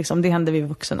pris. Liksom, det hände vid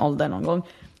vuxen ålder någon gång.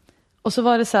 Och så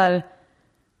var det så här...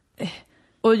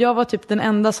 Och jag var typ den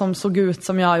enda som såg ut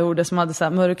som jag gjorde, som hade så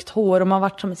här mörkt hår. Och man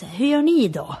var som så här, hur gör ni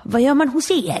då? Vad gör man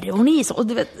hos er? Och ni så, och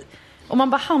du vet, och man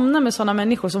bara hamnar med sådana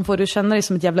människor som får du känna dig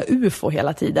som ett jävla UFO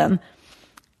hela tiden.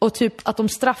 Och typ att de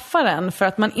straffar en för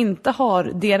att man inte har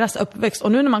deras uppväxt.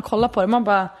 Och nu när man kollar på det, man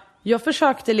bara... Jag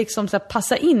försökte liksom så här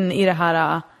passa in i det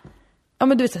här... Ja,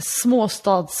 men du vet,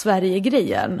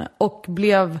 småstad-Sverige-grejen. Och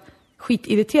blev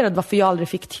skitirriterad varför jag aldrig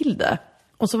fick till det.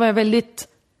 Och så var jag väldigt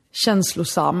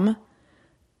känslosam.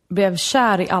 Blev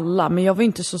kär i alla, men jag var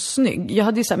inte så snygg. Jag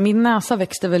hade ju så här, min näsa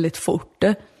växte väldigt fort.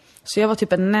 Så jag var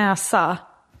typ en näsa.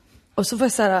 Och så var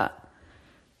jag så här...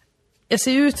 Jag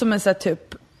ser ut som en så här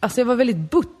typ... Alltså jag var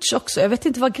väldigt butch också. Jag vet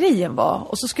inte vad grejen var.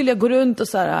 Och så skulle jag gå runt och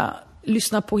så här...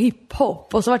 lyssna på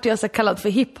hiphop. Och så vart jag så kallad för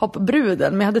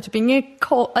hiphop-bruden. Men jag hade typ ingen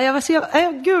koll.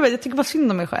 Gud, jag tycker bara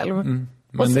synd om mig själv.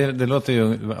 Men så, det låter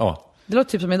ju... Ja. Det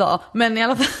låter typ som idag. Men i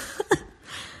alla fall...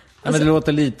 Ja, men det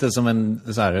låter lite som en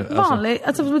så här... Vanlig.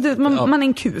 Man är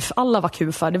en kuf. Alla var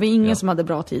kufar. Det var ingen som hade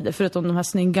bra tider. Förutom de här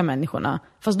snygga människorna.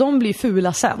 Fast de blir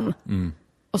fula sen.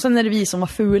 Och sen är det vi som var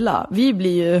fula. Vi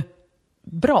blir ju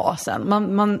bra sen.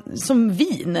 Man som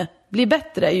vin blir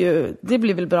bättre ju. Det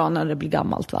blir väl bra när det blir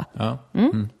gammalt, va? Ja.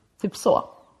 Typ så.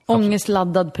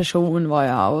 Ångestladdad person var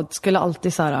jag. Och skulle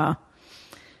alltid så här...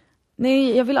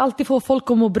 Nej, jag vill alltid få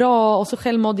folk att må bra. Och så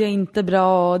själv mådde jag inte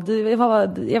bra.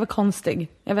 Jag var konstig.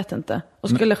 Jag vet inte. Och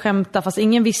skulle skämta. Fast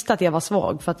ingen visste att jag var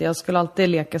svag. För att jag skulle alltid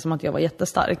leka som att jag var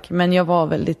jättestark. Men jag var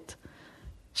väldigt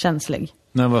känslig.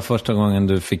 När var första gången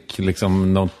du fick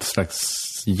liksom något slags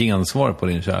gensvar på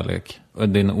din kärlek?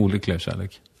 Din olyckliga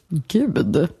kärlek?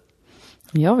 Gud.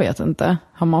 Jag vet inte.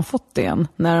 Har man fått det än?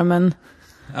 Nej, men...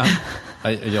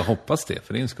 Ja, jag hoppas det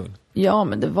för din skull. Ja,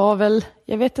 men det var väl...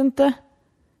 Jag vet inte...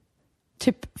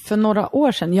 Typ för några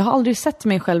år sedan. Jag har aldrig sett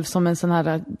mig själv som en sån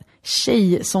här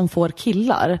tjej som får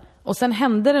killar. Och sen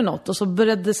hände det något. Och så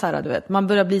började det så här, du vet. Man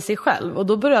börjar bli sig själv. Och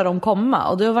då börjar de komma.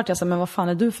 Och då vart jag så här, men vad fan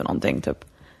är du för någonting, typ?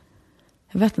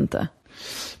 Jag vet inte.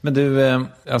 Men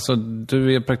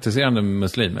du är praktiserande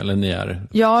muslim, eller ni är?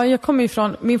 Ja, jag kommer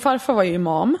ifrån... Min farfar var ju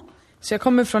imam. Så jag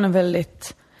kommer från en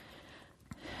väldigt...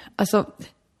 Alltså,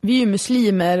 vi är ju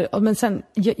muslimer. Men sen,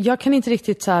 jag kan inte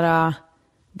riktigt så här...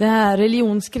 Den här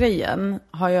religionsgrejen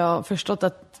har jag förstått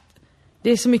att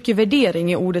det är så mycket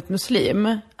värdering i ordet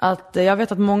muslim. Att jag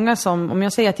vet att många som, om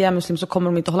jag säger att jag är muslim så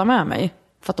kommer de inte hålla med mig.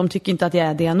 För att de tycker inte att jag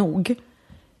är det nog.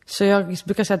 Så jag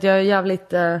brukar säga att jag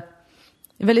är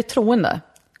väldigt troende.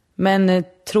 Men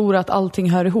tror att allting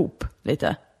hör ihop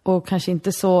lite. Och kanske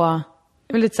inte så,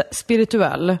 väldigt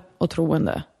spirituell och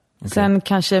troende. Okay. Sen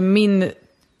kanske min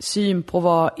syn på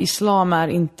vad islam är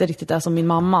inte riktigt är som min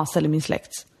mammas eller min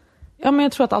släkts. Ja, men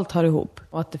jag tror att allt hör ihop.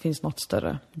 Och att det finns något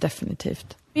större,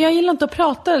 definitivt. Jag gillar inte att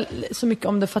prata så mycket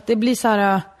om det. För att det blir så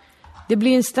här... Det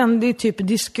blir en ständig typ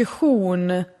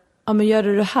diskussion. Ja, men gör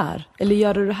du det här? Eller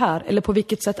gör du det här? Eller på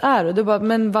vilket sätt är det? Bara,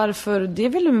 men varför? Det är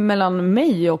väl mellan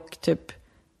mig och typ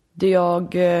det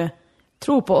jag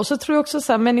tror på. Och så tror jag också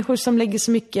så här, människor som lägger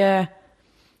så mycket...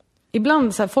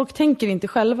 Ibland så här, folk tänker inte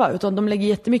själva. Utan de lägger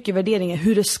jättemycket värderingar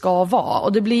hur det ska vara.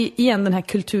 Och det blir igen den här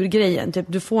kulturgrejen. Typ,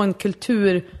 du får en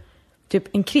kultur...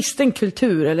 Typ en kristen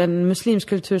kultur eller en muslimsk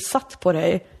kultur satt på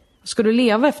dig. Ska du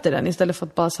leva efter den istället för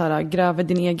att bara så här gräva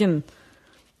din egen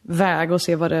väg och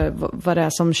se vad det är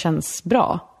som känns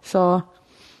bra. Så,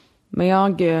 men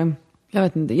jag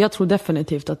vet inte. Jag tror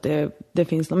definitivt att det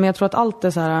finns. Men jag tror att allt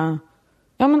är så här...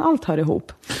 Ja, men allt hör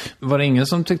ihop. Var det ingen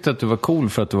som tyckte att du var cool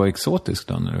för att du var exotisk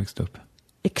då när du växte upp?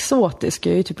 Exotisk?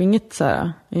 Jag är ju typ inget så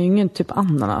här... Jag är ju ingen typ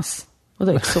ananas. Och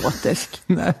det är exotisk.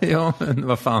 Nej, ja, men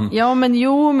vad fan. Ja, men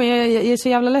men jag är så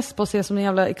jävla less på att se som en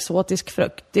jävla exotisk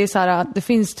frukt. Det är så här, det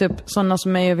finns typ sådana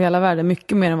som är över hela världen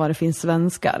mycket mer än vad det finns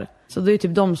svenskar. Så det är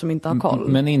typ de som inte har koll.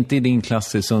 Men inte i din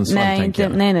klass i Sundsvall, tänker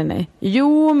jag. Nej.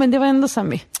 Jo, men det var ändå så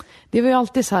här, det var ju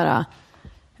alltid så här,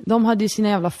 de hade ju sina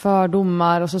jävla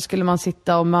fördomar och så skulle man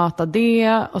sitta och möta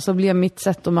det. Och så blev mitt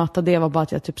sätt att möta det var bara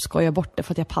att jag typ skojar bort det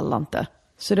för att jag pallar inte.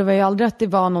 Så det var ju aldrig att det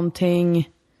var någonting,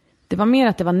 det var mer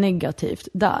att det var negativt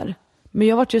där. Men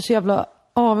jag var ju så jävla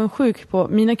avundsjuk på,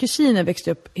 mina kusiner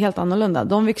växte upp helt annorlunda.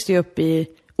 De växte ju upp i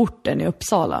orten i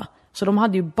Uppsala. Så de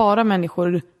hade ju bara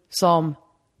människor som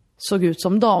såg ut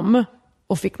som dem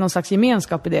och fick någon slags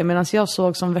gemenskap i det. Medan jag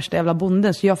såg som värsta jävla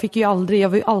bonden. Så jag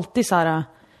var ju alltid så här,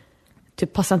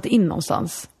 typ passade inte in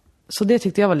någonstans. Så det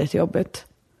tyckte jag var lite jobbigt.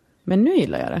 Men nu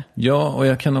gillar jag det. Ja, och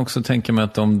jag kan också tänka mig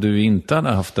att om du inte hade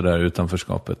haft det där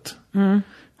utanförskapet,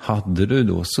 hade du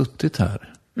då suttit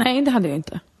här? Nej, det hade jag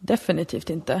inte. Definitivt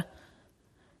inte.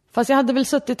 Fast jag hade väl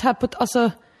suttit här på ett,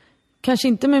 alltså, kanske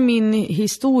inte med min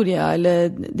historia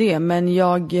eller det, men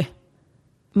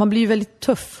man blir ju väldigt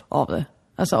tuff av det.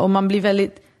 Alltså, och jag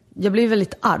blir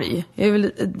väldigt arg.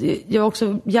 Jag var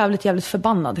också jävligt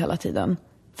förbannad hela tiden.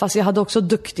 Fast jag hade också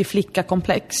duktig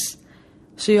flicka-komplex.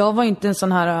 Så jag var inte en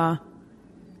sån här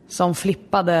som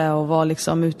flippade och var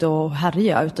liksom ute och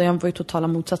härja. Utan jag var ju totala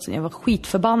motsatsen. Jag var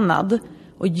skitförbannad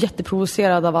och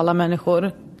jätteprovocerad av alla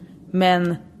människor.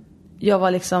 Men jag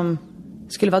var liksom,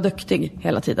 skulle vara duktig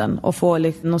hela tiden. Och få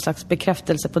liksom någon slags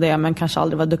bekräftelse på det. Men kanske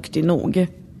aldrig var duktig nog.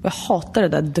 Jag hatar det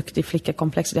där duktig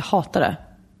flicka-komplexet. Jag hatar det.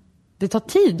 Det tar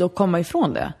tid att komma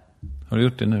ifrån det. Har du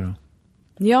gjort det nu då?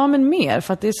 Ja, men mer.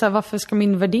 För att det är så här, varför ska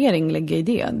min värdering lägga i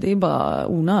det? Det är bara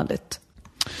onödigt.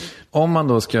 Om man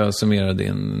då ska summera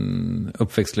din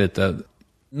uppväxt lite.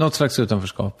 Något slags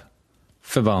utanförskap.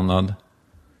 Förbannad.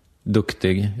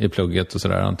 Duktig i plugget och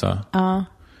sådär, antar jag. Ja.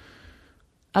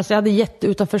 Alltså jag hade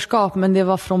jätteutanförskap, men det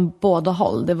var från båda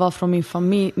håll. Det var från min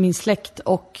familj, min släkt,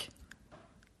 och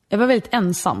jag var väldigt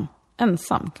ensam.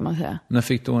 Ensam, kan man säga. När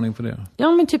fick du ordning på det då?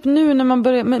 Ja, men typ nu när man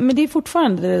börjar. Men det är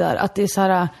fortfarande det där att det är så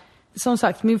här. Som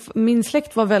sagt, min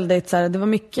släkt var väldigt så här, det var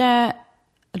mycket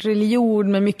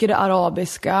religion med mycket det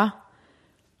arabiska.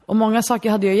 Och många saker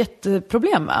hade jag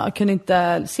jätteproblem med. Jag kunde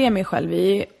inte se mig själv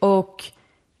i. Och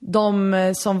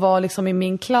de som var liksom i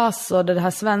min klass och det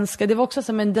här svenska, det var också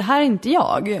så här, men det här är inte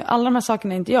jag. Alla de här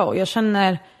sakerna är inte jag. Och jag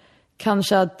känner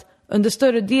kanske att under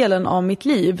större delen av mitt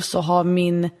liv så har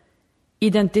min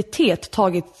identitet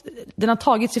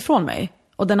tagits ifrån mig.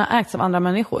 Och den har ägts av andra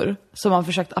människor som har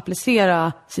försökt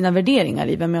applicera sina värderingar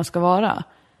i vem jag ska vara.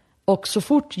 Och så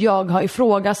fort jag har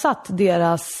ifrågasatt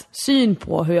deras syn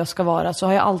på hur jag ska vara så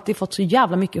har jag alltid fått så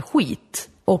jävla mycket skit.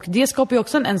 Och det skapar ju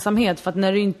också en ensamhet, för att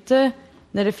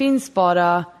när det finns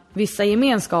bara vissa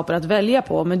gemenskaper att välja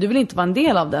på, men du vill inte vara en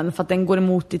del av den för att den går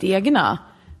emot ditt egna,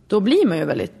 då blir man ju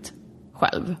väldigt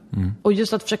själv. Och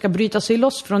just att försöka bryta sig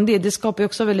loss från det skapar ju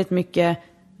också väldigt mycket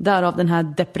därav den här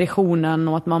depressionen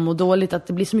och att man mår dåligt, att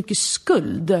det blir så mycket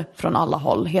skuld från alla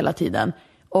håll hela tiden.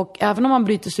 Och även om man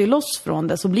bryter sig loss från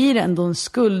det så blir det ändå en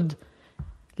skuld.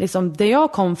 Liksom, där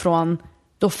jag kom från,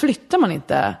 då flyttar man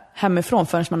inte hemifrån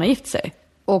förrän man har gift sig.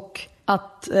 Och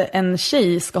att en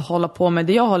tjej ska hålla på med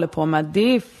det jag håller på med,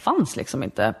 det fanns liksom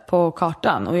inte på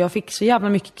kartan. Och jag fick så jävla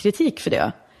mycket kritik för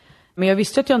det. Men jag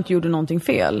visste att jag inte gjorde någonting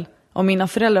fel. Och mina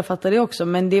föräldrar fattade det också.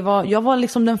 Men jag var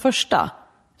liksom den första.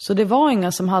 Så det var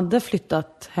inga som hade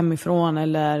flyttat hemifrån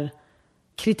eller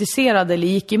kritiserade eller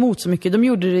gick emot så mycket. De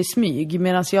gjorde det i smyg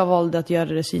medan jag valde att göra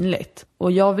det synligt.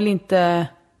 Och jag vill inte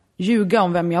ljuga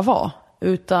om vem jag var,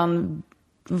 utan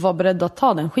var beredd att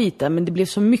ta den skiten. Men det blev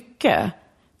så mycket.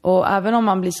 Och även om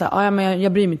man blir så här, men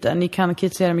jag bryr mig inte, ni kan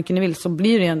kritisera hur mycket ni vill, så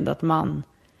blir det ändå att man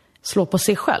slår på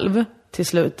sig själv till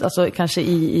slut. Alltså kanske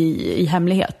i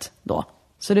hemlighet då.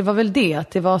 Så det var väl det,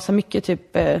 att det var så mycket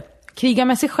typ kriga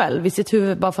med sig själv i sitt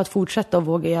huvud bara för att fortsätta och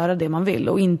våga göra det man vill.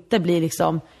 Och inte bli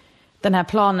liksom den här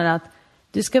planen att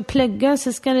du ska plugga,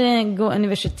 så ska du gå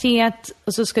universitet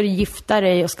och så ska du gifta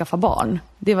dig och skaffa barn.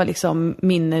 Det var liksom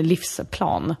min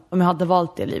livsplan om jag hade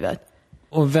valt det livet.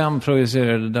 Och vem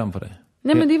projicerade den på dig?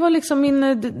 Nej, men det var liksom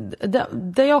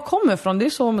där jag kommer ifrån, det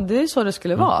är så det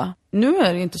skulle vara. Nu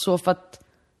är det inte så, för att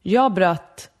jag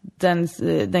bröt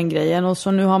den grejen och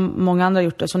så nu har många andra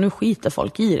gjort det, så nu skiter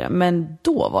folk i det. Men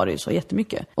då var det ju så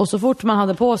jättemycket. Och så fort man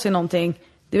hade på sig någonting,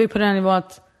 det var ju på den nivån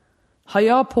att har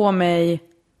jag på mig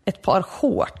ett par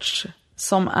shorts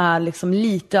som är liksom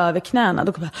lite över knäna,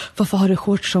 då kommer jag, varför har du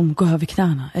shorts som går över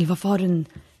knäna? Eller varför har du en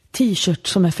t-shirt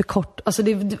som är för kort? Alltså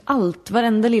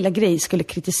varenda lilla grej skulle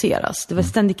kritiseras. Det var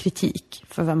ständig kritik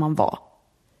för vem man var.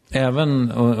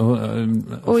 Även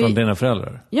från dina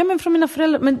föräldrar? Ja, men från mina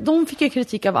föräldrar. Men de fick ju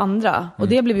kritik av andra. Och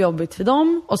det blev jobbigt för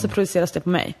dem. Och så projiceras det på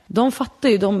mig. De fattar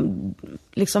ju,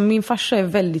 liksom, min farsa är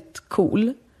väldigt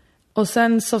cool. Och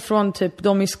sen så från typ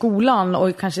de i skolan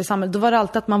och kanske i samhället, då var det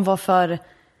alltid att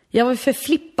jag var för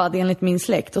flippad enligt min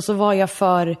släkt. Och så var jag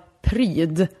för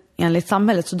pryd enligt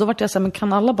samhället. Så då var jag så här, men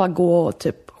kan alla bara gå och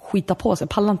typ skita på sig? Jag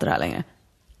pallar inte det här längre.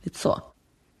 Lite så.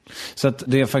 Så att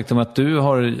det faktum att du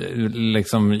har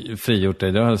liksom frigjort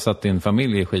dig, det har satt din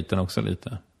familj i skiten också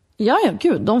lite? Ja,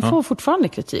 gud. De får fortfarande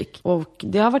kritik. Och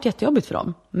det har varit jättejobbigt för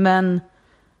dem. Men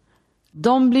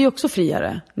de blir också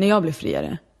friare när jag blir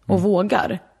friare. Och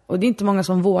vågar. Och det är inte många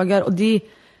som vågar. Och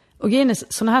grejen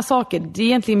är, sådana här saker, det är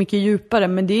egentligen mycket djupare.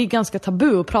 Men det är ganska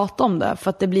tabu att prata om det. För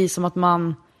att det blir som att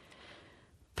man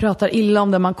pratar illa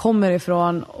om där man kommer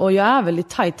ifrån. Och jag är väldigt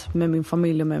tajt med min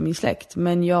familj och med min släkt.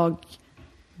 Men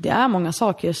det är många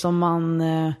saker som man...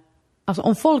 Alltså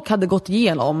om folk hade gått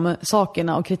igenom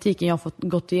sakerna och kritiken jag fått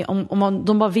gått igenom, om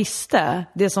de bara visste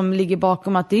det som ligger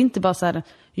bakom, att det är inte bara så här,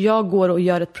 jag går och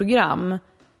gör ett program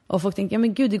och folk tänker, ja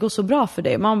men gud, det går så bra för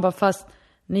dig. Man bara, fast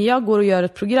när jag går och gör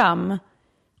ett program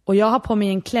och jag har på mig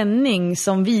en klänning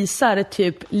som visar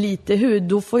typ lite hud,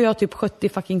 då får jag typ 70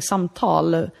 fucking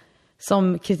samtal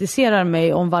som kritiserar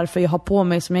mig om varför jag har på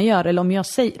mig som jag gör. Eller om jag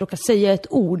råkar säga ett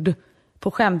ord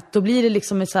på skämt, då blir det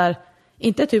liksom så här,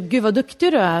 inte typ, gud vad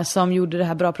duktig du är som gjorde det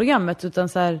här bra programmet, utan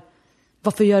så här,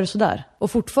 varför gör du så där?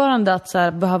 Och fortfarande att så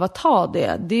här, behöva ta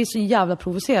det är så jävla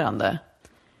provocerande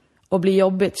och blir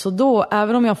jobbigt. Så då,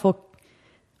 även om jag får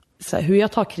så här, hur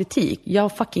jag tar kritik,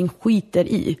 jag fucking skiter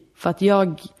i, för att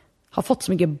jag har fått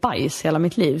så mycket bajs hela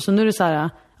mitt liv. Så nu är det så här,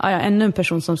 ännu en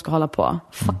person som ska hålla på.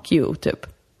 Fuck you, typ.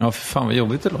 Ja, för fan vad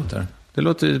jobbigt det låter. Det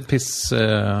låter ju piss...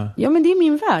 Ja, men det är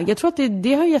min väg. Jag tror att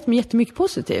det har gett mig jättemycket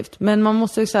positivt. Men man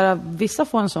måste ju säga, vissa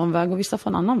får en sån väg och vissa får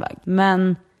en annan väg.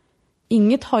 Men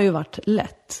inget har ju varit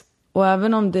lätt. Och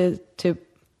även om det typ...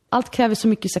 Allt kräver så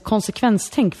mycket så här,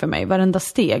 konsekvenstänk för mig. Varenda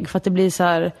steg. För att det blir så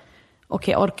här...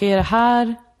 Okej, orkar jag det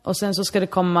här? Och sen så ska det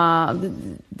komma...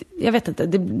 Jag vet inte.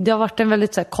 Det har varit en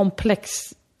väldigt så här, komplex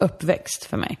uppväxt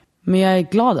för mig. Men jag är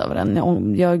glad över den.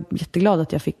 Jag är jätteglad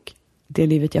att jag fick det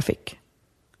livet jag fick.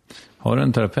 Har du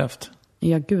en terapeut?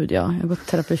 Ja, gud ja. Jag har gått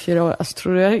terapi i 4 år. Alltså,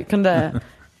 tror du jag kunde...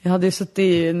 Jag hade ju suttit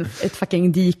i ett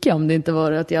fucking dike om det inte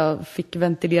var att jag fick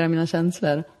ventilera mina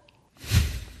känslor.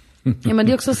 Ja, men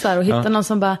det är också så här att hitta någon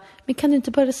som bara, men kan du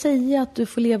inte bara säga att du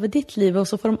får leva ditt liv och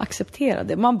så får de acceptera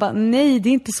det? Man bara, nej, det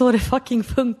är inte så det fucking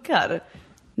funkar.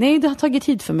 Nej, det har tagit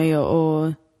tid för mig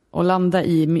att landa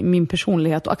i min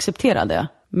personlighet och acceptera det.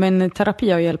 Men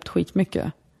terapi har hjälpt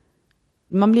skitmycket.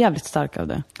 Man blir jävligt stark av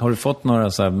det. Har du fått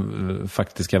några så här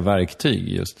faktiska verktyg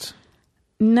just?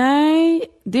 Nej,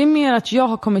 det är mer att jag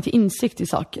har kommit till insikt i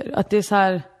saker. Att det är så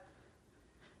här...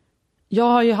 Jag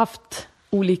har ju haft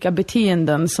olika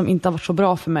beteenden som inte har varit så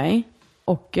bra för mig.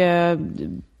 Och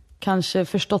kanske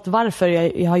förstått varför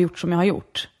jag har gjort som jag har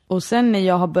gjort. Och sen när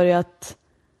jag har börjat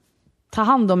ta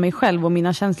hand om mig själv och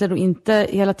mina känslor och inte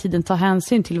hela tiden ta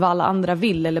hänsyn till vad alla andra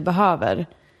vill eller behöver...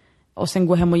 och sen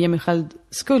gå hem och ge mig själv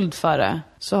skuld för det,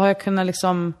 så har jag kunnat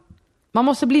liksom... Man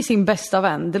måste bli sin bästa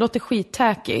vän. Det låter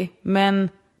skittacky, men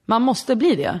man måste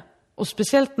bli det. Och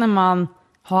speciellt när man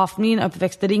har haft min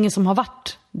uppväxt, där det är ingen som har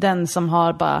varit den som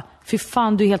har bara, fy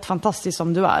fan, du är helt fantastisk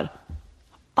som du är.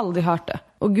 Aldrig hört det.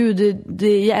 Och gud,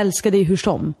 jag älskar dig hur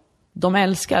som. De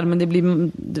älskar, men det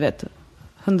blir, du vet,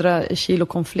 100 kilo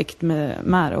konflikt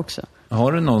med det också.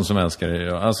 Har du någon som älskar dig?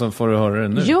 Alltså, får du höra det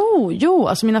nu? Jo,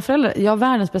 alltså mina föräldrar, jag har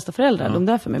världens bästa föräldrar, de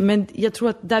där för mig. Men jag tror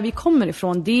att där vi kommer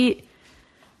ifrån, det är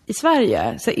i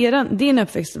Sverige, så din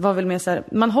uppväxt var väl mer så här,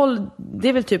 det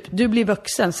är väl typ, du blir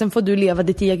vuxen, sen får du leva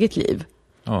ditt eget liv.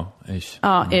 Ja, ish.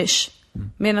 Ja, ish.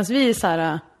 Medan vi är så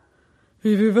här,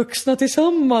 vi är vuxna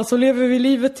tillsammans och lever vi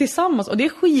livet tillsammans. Och det är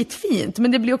skitfint,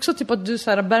 men det blir också typ att du så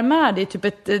här bär med dig typ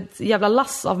ett jävla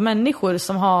lass av människor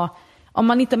som har... Om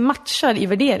man inte matchar i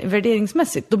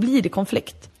värderingsmässigt, då blir det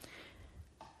konflikt.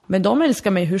 Men de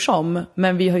älskar mig hur som,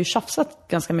 men vi har ju tjafsat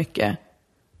ganska mycket.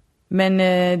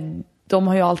 Men de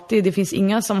har ju alltid, det finns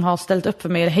inga som har ställt upp för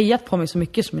mig eller hejat på mig så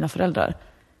mycket som mina föräldrar.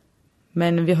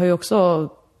 Men vi har ju också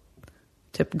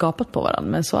typ gapat på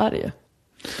varandra, men så är det ju.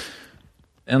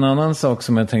 En annan sak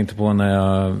som jag tänkte på när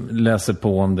jag läser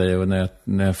på om dig och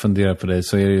när jag funderar på dig,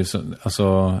 så är det ju så,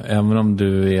 alltså, även om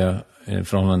du är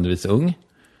förhållandevis ung,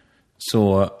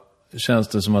 så känns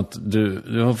det som att du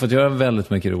har fått göra väldigt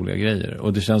mycket roliga grejer.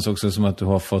 Och det känns också som att du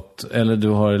har fått, eller du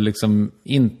har liksom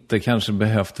inte kanske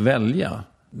behövt välja.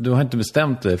 Du har inte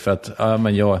bestämt dig för att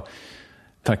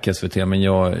tack SVT, men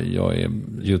jag är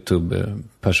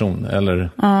YouTube-person. Eller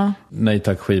nej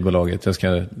tack skivbolaget.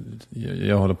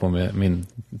 Jag håller på med min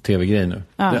tv-grej nu.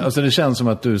 Det känns som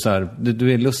att du, så här,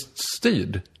 du är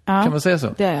luststyrd. Kan man säga så?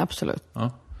 Det är jag absolut.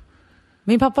 Ja.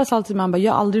 Min pappa sa alltid, man bara,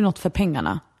 gör aldrig något för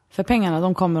pengarna. För pengarna,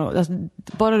 de kommer, alltså,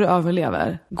 bara du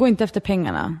överlever. Gå inte efter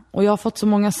pengarna. Och jag har fått så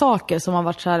många saker som har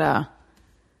varit så här,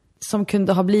 som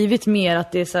kunde ha blivit mer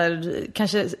att det är så här,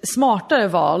 kanske smartare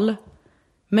val.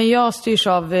 Men jag styrs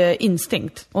av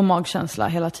instinkt och magkänsla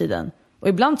hela tiden. Och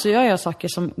ibland så gör jag saker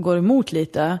som går emot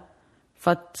lite.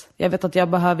 För att jag vet att jag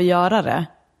behöver göra det.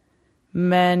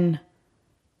 Men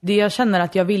det jag känner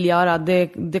att jag vill göra,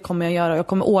 det kommer jag göra. Jag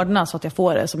kommer ordna så att jag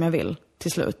får det som jag vill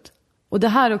till slut. Och det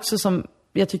här också som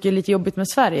jag tycker är lite jobbigt med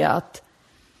Sverige. Att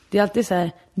det är alltid så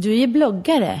här, du är ju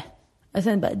bloggare. Och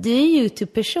sen bara, du är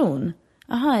YouTube-person.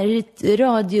 Aha, är du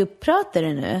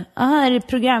radiopratare nu? Aha, är du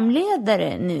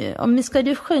programledare nu? Men ska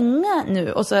du sjunga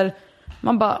nu? Och så här,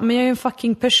 man bara, men jag är en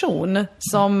fucking person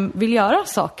som vill göra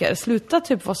saker. Sluta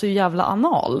typ vara så jävla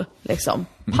anal, liksom.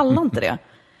 Pallar inte det.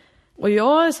 Och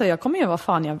jag kommer göra vad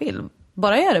fan jag vill.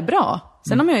 Bara jag är det bra.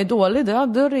 Sen om jag är dålig, då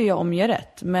är jag om jag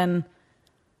rätt. Men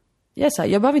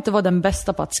jag behöver inte vara den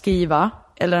bästa på att skriva.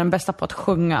 Eller den bästa på att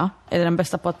sjunga. Eller den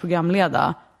bästa på att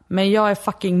programleda. Men jag är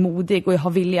fucking modig och jag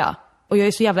har vilja. Och jag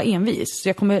är så jävla envis. Så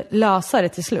jag kommer lösa det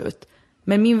till slut.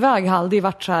 Men min väg har aldrig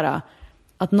varit så här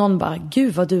att någon bara,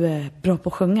 gud vad du är bra på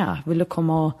att sjunga. Vill du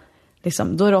komma och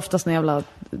liksom, då är det oftast en jävla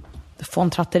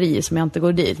fontratteri som jag inte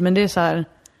går dit. Men det är så här,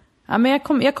 ja, men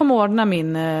jag kommer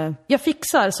ordna jag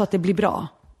fixar så att det blir bra.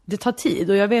 Det tar tid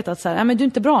och jag vet att så här, ja, men du är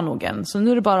inte bra nog än. Så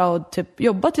nu är det bara att typ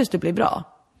jobba tills du blir bra.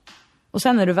 Och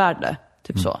sen är du värd det.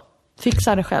 Typ så.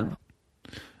 Fixa det själv.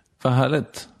 Vad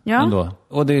härligt. Ja. Ändå.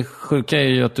 Och det sjuka är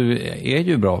ju att du är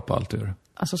ju bra på allt du gör.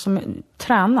 Alltså som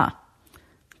träna.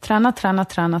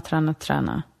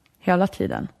 Träna. Hela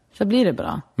tiden. Så blir det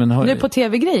bra. Men nu på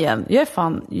tv-grejen.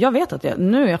 Jag vet att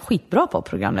nu är jag skitbra på att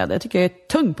programleda. Jag tycker jag är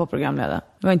tung på att programleda.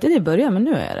 Det var inte det i början, men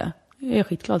nu är det. Jag är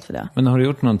skitglad för det. Men har du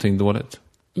gjort någonting dåligt?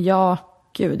 Ja,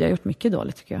 gud, jag har gjort mycket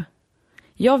dåligt tycker jag.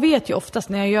 Jag vet ju oftast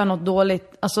när jag gör något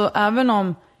dåligt. Alltså även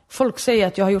om folk säger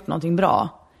att jag har gjort någonting bra.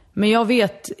 Men jag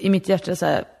vet i mitt hjärta så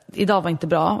här, idag var inte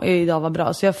bra och idag var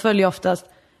bra. Så jag följer oftast,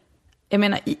 jag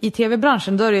menar i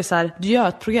tv-branschen då är det så här, du gör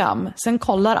ett program. Sen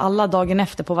kollar alla dagen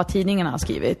efter på vad tidningarna har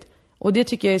skrivit. Och det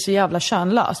tycker jag är så jävla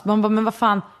könlöst. Man bara, men vad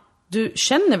fan, du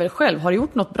känner väl själv, har du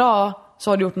gjort något bra så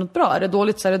har du gjort något bra. Är det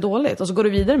dåligt så är det dåligt. Och så går du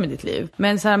vidare med ditt liv.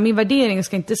 Men så här, min värdering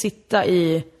ska inte sitta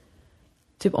i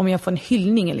typ om jag får en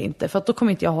hyllning eller inte. För att då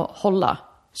kommer inte jag hålla.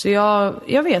 Så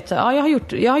jag vet, ja, jag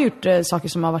har gjort saker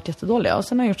som har varit jättedåliga. Och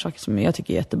sen har jag gjort saker som jag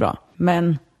tycker är jättebra.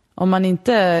 Men om man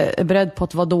inte är beredd på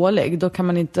att vara dålig, då kan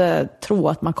man inte tro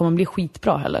att man kommer bli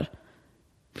skitbra heller.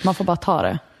 Man får bara ta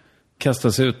det.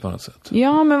 Kasta sig ut på något sätt.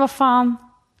 Ja, men vad fan.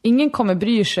 Ingen kommer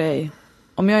bry sig.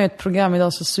 Om jag gör ett program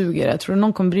idag så suger det. Tror du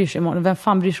någon kommer bry sig imorgon? Vem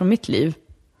fan bryr sig om mitt liv?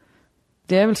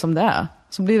 Det är väl som det är.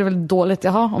 Så blir det väl dåligt.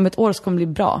 Jaha, om ett år så kommer det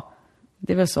bli bra.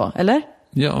 Det är väl så, eller?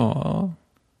 Ja,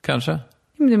 kanske.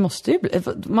 Men det måste ju bli.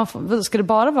 Ska det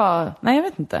bara vara... Nej, jag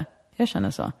vet inte. Jag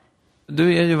känner så.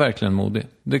 Du är ju verkligen modig.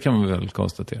 Det kan man väl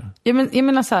konstatera. Jag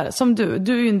menar så här, som du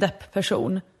är ju en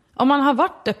depp-person. Om man har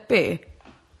varit deppig,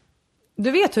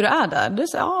 du vet hur det är där. Du,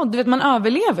 du vet, man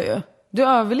överlever ju. Du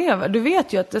överlever. Du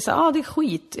vet ju att det är så, det är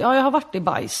skit. Ja, jag har varit i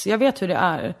bajs. Jag vet hur det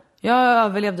är. Jag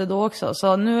överlevde då också.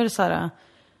 Så nu är det så här...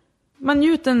 Man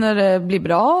njuter när det blir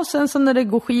bra. Och sen så när det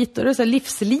går skit. Och det är så här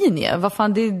livslinje. Vad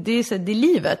fan, det är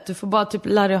livet. Du får bara typ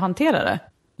lära dig att hantera det.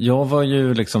 Jag var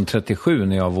ju liksom 37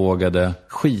 när jag vågade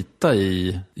skita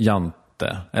i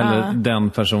Jante. Eller den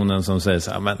personen som säger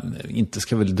så här, men inte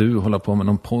ska väl du hålla på med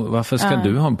någon varför ska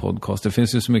du ha en podcast? Det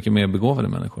finns ju så mycket mer begåvade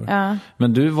människor.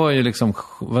 Men du var ju liksom,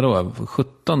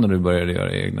 17 när du började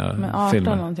göra egna men 18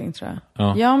 filmer. Någonting tror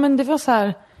jag. Ja, men det var så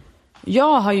här,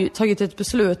 jag har ju tagit ett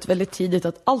beslut väldigt tidigt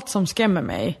att allt som skrämmer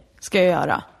mig ska jag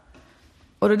göra.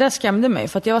 Och det där skrämde mig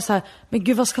för att jag var så här, men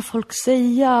gud vad ska folk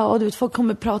säga? Och du vet, folk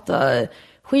kommer prata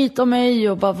skit om mig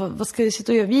och bara, vad ska jag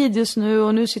sitta och göra videos nu?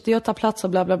 Och nu sitter jag och tar plats och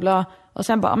bla bla bla. Och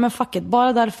sen bara, men fuck it,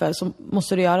 bara därför så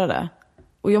måste du göra det.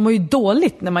 Och jag mår ju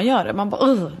dåligt när man gör det. Man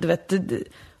bara, du vet.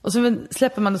 Och så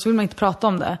släpper man det så vill man inte prata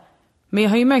om det. Men jag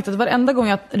har ju märkt att varenda gång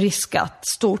jag riskat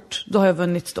stort, då har jag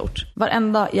vunnit stort.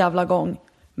 Varenda jävla gång.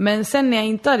 Men sen när jag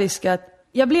inte har riskat,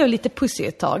 jag blev lite pussy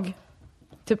ett tag.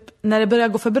 Typ när det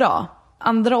började gå för bra.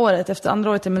 Efter andra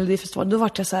året i Melodifestivalen, då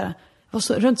var jag så här, var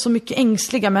så, runt så mycket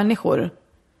ängsliga människor.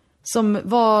 Som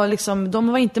var liksom, de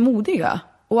var inte modiga.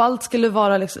 Och allt skulle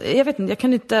vara liksom, jag vet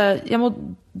inte,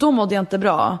 då mådde jag inte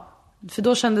bra. För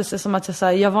då kändes det som att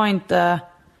jag var inte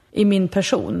i min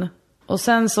person. Och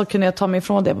sen så kunde jag ta mig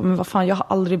ifrån det. Men vad fan, jag har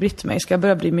aldrig brytt mig. Ska jag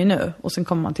börja bry mig nu? Och sen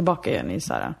kommer man tillbaka igen i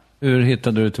så här. Hur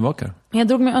hittade du tillbaka? Jag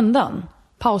drog mig undan.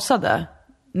 Pausade.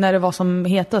 När det var som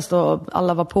hetast och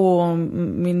alla var på. Och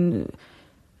min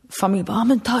familj bara,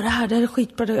 men ta det här är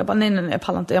skitbra. Jag bara, nej, jag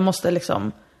pallar inte. Jag måste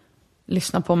liksom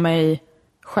lyssna på mig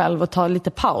själv och ta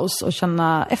lite paus och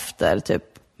känna efter typ.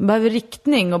 Behöver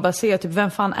riktning och bara se typ,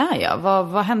 vem fan är jag?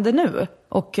 Vad händer nu?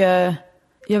 Och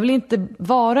jag vill inte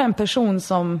vara en person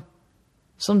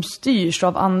som styrs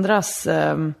av andras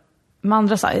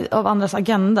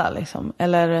agenda liksom.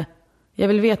 Eller jag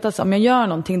vill veta att om jag gör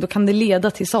någonting då kan det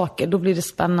leda till saker. Då blir det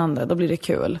spännande, då blir det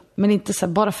kul. Men inte så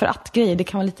här, bara för att grejer, det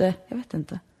kan vara lite, jag vet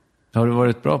inte. Har du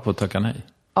varit bra på att tacka nej?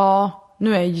 Ja,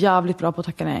 nu är jag jävligt bra på att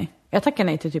tacka nej. Jag tackar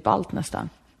nej till typ allt nästan.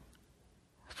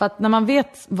 För att när man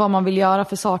vet vad man vill göra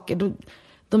för saker, då,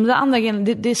 de där andra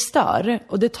grejerna, det stör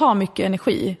och det tar mycket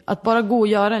energi. Att bara gå och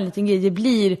göra en liten grej, det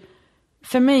blir,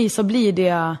 för mig så blir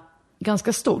det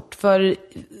ganska stort.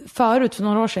 Förut, för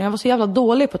några år sedan, jag var så jävla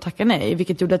dålig på att tacka nej,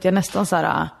 vilket gjorde att jag nästan så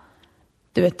här,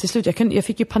 du vet, till slut, jag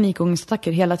fick ju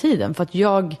panikångestattacker hela tiden för att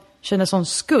jag kände sån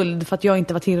skuld för att jag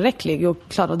inte var tillräcklig och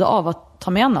klarade av att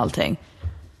ta mig an allting.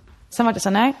 Sen var det så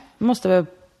här, nej, jag måste väl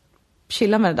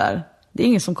chilla med det där. Det är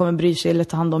ingen som kommer bry sig eller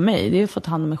ta hand om mig. Det är för att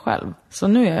ta hand om mig själv. Så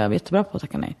nu är jag jättebra på att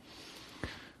tacka nej.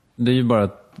 Det är ju bara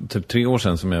typ 3 år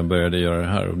sedan som jag började göra det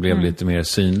här och blev lite mer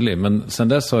synlig. Men sen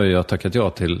dess har jag tackat ja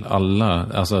till alla,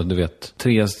 alltså du vet,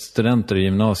 3 studenter i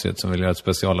gymnasiet som vill göra ett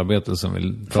specialarbete som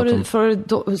vill prata om...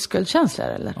 Får du skuldkänslor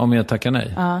eller? Om jag tackar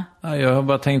nej? Ja. Jag har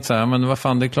bara tänkt så här, men vad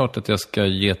fan, det är klart att jag ska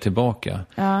ge tillbaka.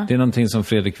 Ja. Det är någonting som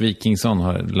Fredrik Wikingsson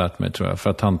har lärt mig, tror jag. För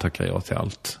att han tackar ja till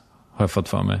allt, har jag fått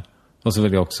för mig. Och så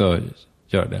vill jag också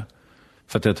göra det.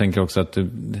 För att jag tänker också att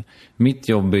mitt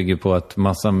jobb bygger på att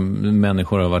massa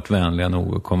människor har varit vänliga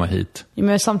nog att komma hit. Ja,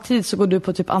 men samtidigt så går du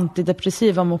på typ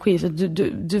antidepressiva motiv. Så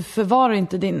du förvarar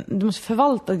inte du måste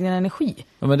förvalta din energi.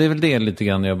 Ja, men det är väl det lite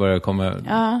grann jag börjar komma...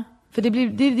 Ja, för det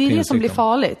är det som blir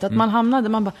farligt. Att man hamnar där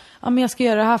man bara, ja men jag ska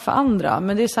göra det här för andra.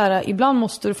 Men det är så här, ibland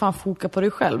måste du fan foka på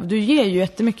dig själv. Du ger ju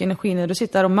jättemycket energi när du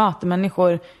sitter där och möter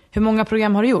människor. Hur många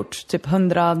program har du gjort? Typ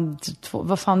 100,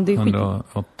 vad fan, det är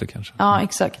 180 kanske. Ja,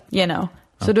 exakt. You know.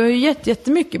 Ja. Så du har ju gett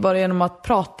jättemycket bara genom att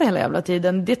prata hela jävla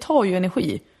tiden. Det tar ju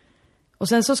energi. Och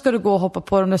sen så ska du gå och hoppa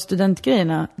på de där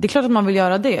studentgrejerna. Det är klart att man vill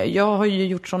göra det. Jag har ju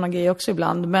gjort sådana grejer också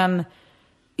ibland. Men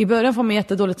i början får man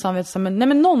jättedåligt samvete.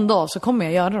 Men någon dag så kommer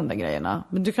jag göra de där grejerna.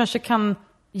 Men du kanske kan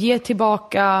ge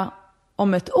tillbaka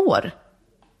om ett år.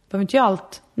 Behöver inte göra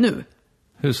allt nu.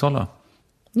 Hushålla.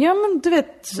 Ja, men du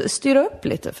vet, styra upp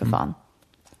lite för fan.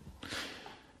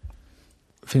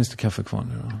 Finns det kaffe kvar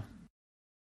nu då?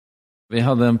 Vi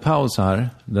hade en paus här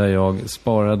där jag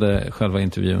sparade själva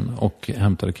intervjun och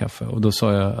hämtade kaffe. Och då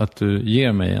sa jag att du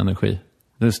ger mig energi.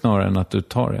 Det är snarare än att du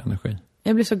tar energi.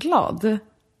 Jag blir så glad.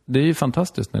 Det är ju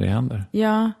fantastiskt när det händer.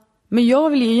 Ja, men jag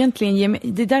vill ju egentligen ge mig...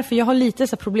 Det är därför jag har lite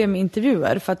så problem med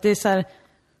intervjuer. För att det är så här...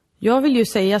 Jag vill ju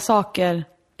säga saker...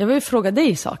 Jag vill fråga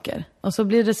dig saker. Och så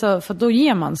blir det så... För då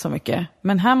ger man så mycket.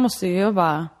 Men här måste jag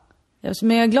bara...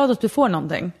 Men jag är glad att du får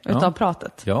någonting utav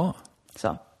pratet. Ja.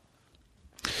 Så.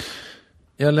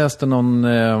 Jag läste någon...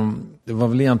 Det var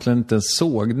väl egentligen inte en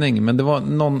sågning. Men det var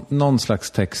någon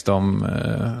slags text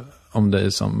om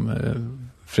dig som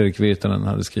Fredrik Virtanen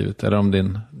hade skrivit. Eller om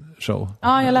din show.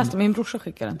 Ja, jag läste. Min brorsa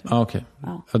skickade den till mig. Ah, okej.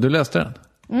 Ja, du läste den?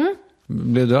 Mm.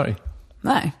 Blev du arg?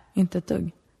 Nej, inte ett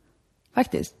dugg.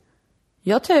 Faktiskt.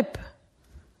 Jag typ...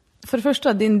 För det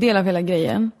första, det är en del av hela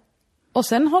grejen. Och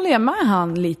sen håller jag med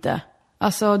han lite.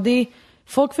 Alltså,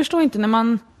 folk förstår inte när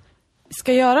man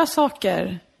ska göra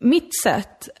saker... Mitt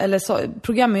sätt, eller så,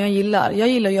 programmen jag gillar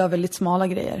att göra väldigt smala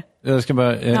grejer. Jag ska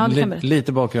bara,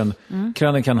 lite bakgrund.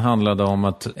 Krönikan handlade om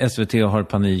att SVT har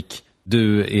panik.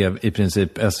 Du är i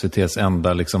princip SVTs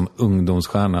enda liksom,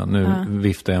 ungdomsstjärna. Nu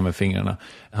viftar jag med fingrarna.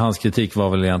 Hans kritik var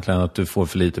väl egentligen att du får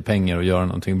för lite pengar och göra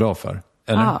någonting bra för.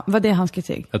 Ja, var det hans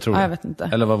kritik? Jag tror det. Jag vet inte.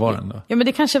 Eller vad var den då? Ja, men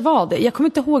det kanske var det. Jag kommer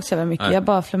inte ihåg så mycket. Nej. Jag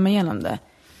bara flämmar igenom det.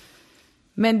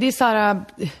 Men det är så här...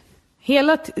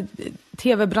 Hela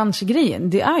tv-branschgrejen,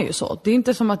 det är ju så. Det är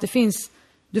inte som att det finns...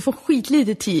 Du får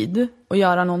skitlite tid att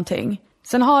göra någonting.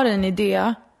 Sen har du en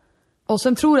idé. Och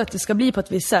sen tror du att det ska bli på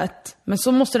ett visst sätt. Men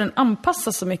så måste den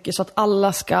anpassas så mycket så att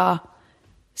alla ska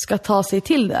ta sig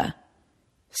till det.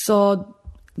 Så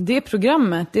det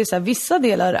programmet, det är så här, vissa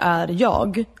delar är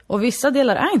jag. Och vissa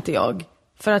delar är inte jag.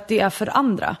 För att det är för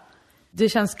andra. Det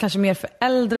känns kanske mer för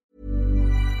äldre.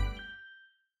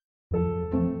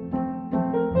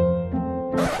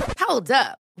 Hold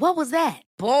up. What was that?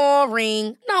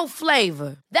 Boring. No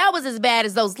flavor. That was as bad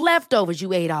as those leftovers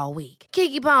you ate all week.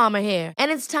 Keke Palmer here,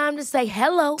 and it's time to say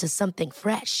hello to something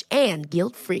fresh and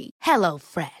guilt-free. Hello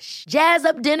Fresh. Jazz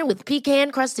up dinner with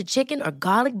pecan-crusted chicken or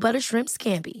garlic butter shrimp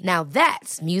scampi. Now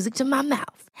that's music to my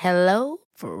mouth. Hello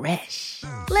Fresh.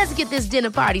 Let's get this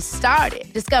dinner party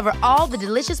started. Discover all the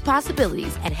delicious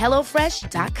possibilities at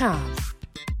hellofresh.com.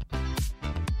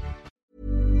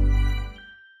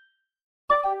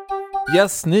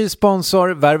 Yes, ny sponsor.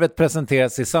 Värvet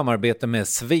presenteras i samarbete med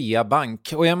Svea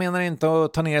Bank. Och jag menar inte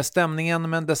att ta ner stämningen,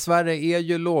 men dessvärre är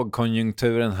ju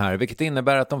lågkonjunkturen här, vilket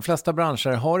innebär att de flesta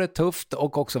branscher har det tufft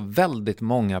och också väldigt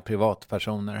många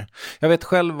privatpersoner. Jag vet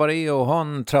själv vad det är att ha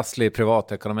en trasslig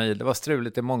privatekonomi. Det var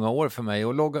struligt i många år för mig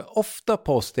och låg ofta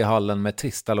post i hallen med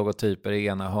trista logotyper i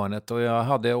ena hörnet. Och jag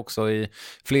hade också i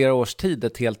flera års tid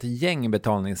ett helt gäng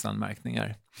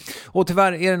betalningsanmärkningar. Och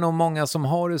tyvärr är det nog många som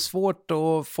har det svårt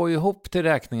att få ihop till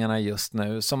räkningarna just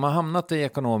nu, som har hamnat i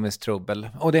ekonomiskt trubbel.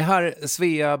 Och det är här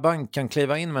Svea Bank kan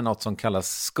kliva in med något som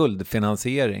kallas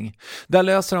skuldfinansiering. Där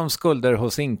löser de skulder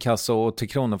hos inkasso och till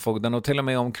Kronofogden, och till och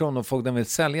med om Kronofogden vill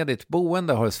sälja ditt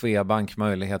boende har Svea Bank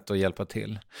möjlighet att hjälpa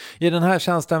till. I den här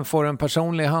tjänsten får en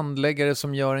personlig handläggare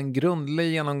som gör en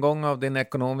grundlig genomgång av din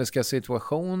ekonomiska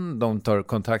situation. De tar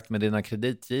kontakt med dina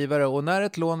kreditgivare och när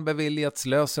ett lån beviljats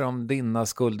löser de dina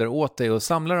skulder åt dig och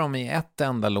samlar dem i ett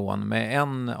enda lån med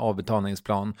en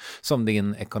avbetalningsplan som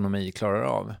din ekonomi klarar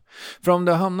av. För om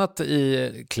du har hamnat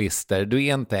i klister, du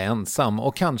är inte ensam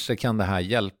och kanske kan det här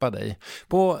hjälpa dig.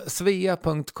 På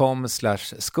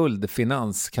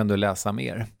svea.com/skuldfinans kan du läsa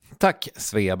mer. Tack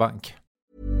Svea Bank.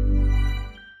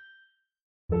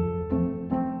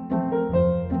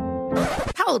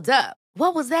 Hold up.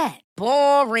 What was that?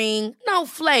 Boring. No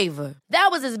flavor. That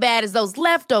was as bad as those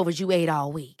leftovers you ate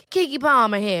all week. Keke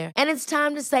Palmer here, and it's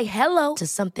time to say hello to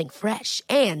something fresh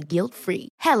and guilt-free.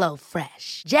 Hello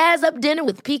Fresh. Jazz up dinner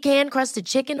with pecan-crusted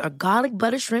chicken or garlic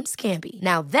butter shrimp scampi.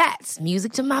 Now that's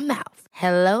music to my mouth.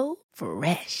 Hello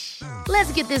Fresh.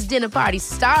 Let's get this dinner party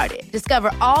started.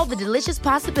 Discover all the delicious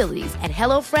possibilities at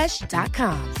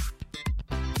hellofresh.com.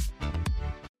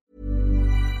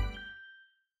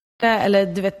 Eller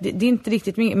du vet, det är inte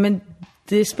riktigt mycket, men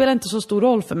det spelar inte så stor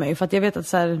roll för mig. För att jag vet att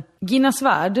så här, Guinness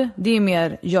värld, det är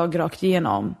mer jag rakt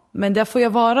igenom. Men där får jag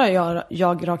vara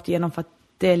jag rakt igenom för att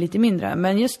det är lite mindre.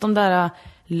 Men just de där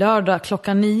lördag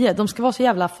klockan 9, de ska vara så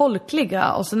jävla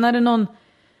folkliga. Och sen är det någon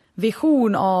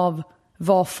vision av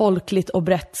vad folkligt och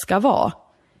brett ska vara,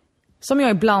 som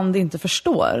jag ibland inte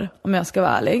förstår, om jag ska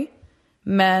vara ärlig.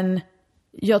 Men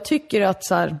jag tycker att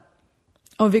så här,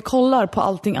 om vi kollar på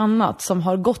allting annat som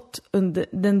har gått under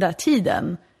den där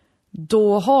tiden,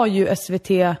 då har ju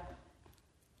SVT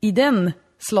i den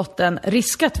slotten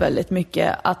riskat väldigt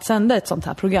mycket att sända ett sånt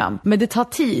här program. Men det tar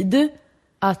tid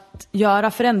att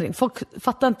göra förändring. Folk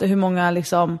fattar inte hur många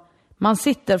liksom, man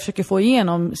sitter och försöker få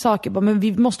igenom saker. Men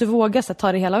vi måste våga så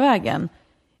ta det hela vägen.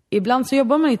 Ibland så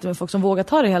jobbar man inte med folk som vågar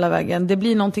ta det hela vägen. Det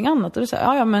blir någonting annat. Och du säger,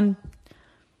 ja men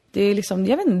det är liksom,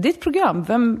 jag vet inte, det är ett program.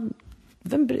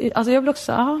 Alltså jag vill också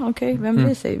säga, okej, vem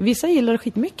bryr sig? Vissa gillar det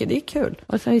skitmycket, det är kul.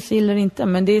 Och sen vissa gillar det inte,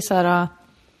 men det är så här,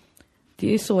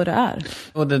 det är så det är.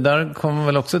 Och det där kommer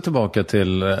väl också tillbaka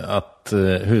till att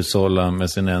hushålla med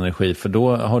sin energi. För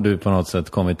då har du på något sätt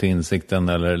kommit till insikten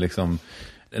eller liksom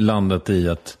landat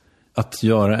i att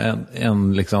göra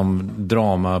en liksom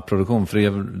dramaproduktion. För det är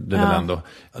väl ändå,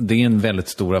 det är en väldigt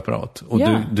stor apparat. Och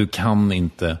du kan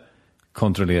inte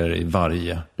kontrollera det i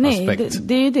varje aspekt. Nej,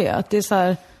 det är ju det. Att det är så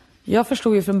här, jag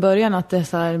förstod ju från början att det är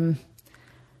så här,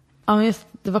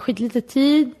 det var skitlite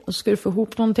tid och så ska du få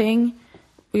ihop någonting.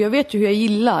 Och jag vet ju hur jag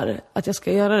gillar att jag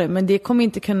ska göra det, men det kommer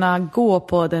inte kunna gå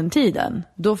på den tiden.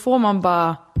 Då får man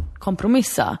bara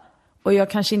kompromissa. Och jag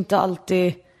kanske inte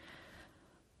alltid,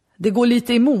 det går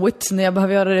lite emot när jag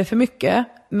behöver göra det för mycket.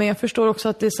 Men jag förstår också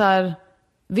att det är så här,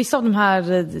 vissa av de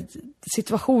här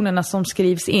situationerna som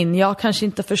skrivs in, jag kanske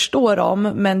inte förstår dem,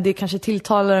 men det kanske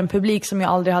tilltalar en publik som jag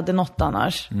aldrig hade nått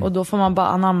annars. Och då får man bara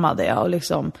anamma det och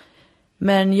liksom.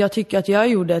 Men jag tycker att jag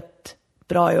gjorde ett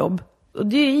bra jobb. Och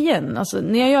det är igen, alltså,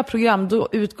 när jag gör program då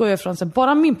utgår jag från att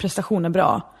bara min prestation är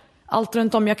bra. Allt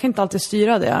runt om, jag kan inte alltid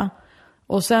styra det.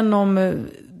 Och sen om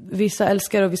vissa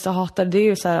älskar och vissa hatar, det är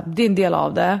ju så här, det är en del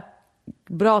av det.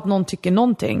 Bra att någon tycker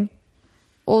någonting.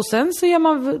 Och sen så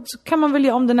kan man väl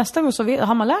göra om det nästa gång, så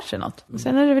har man lärt sig något.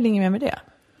 Sen är det väl inget mer med det.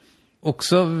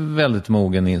 Också väldigt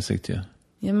mogen insikt ju.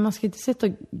 Ja, men man ska inte sitta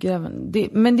och gräva.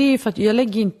 Men det är ju för att jag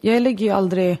lägger ju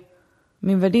aldrig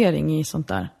min värdering i sånt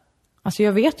där. Alltså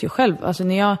jag vet ju själv, alltså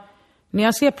när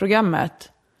jag ser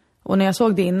programmet och när jag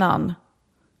såg det innan,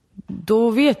 då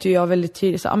vet ju jag väldigt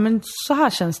tydligt, men så här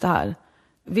känns det här.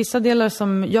 Vissa delar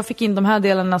som, jag fick in de här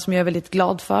delarna som jag är väldigt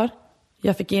glad för.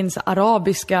 Jag fick in så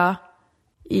arabiska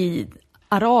i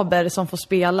araber som får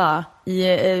spela i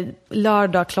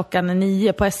lördag klockan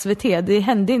 9 på SVT.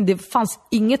 Det fanns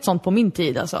inget sånt på min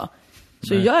tid alltså.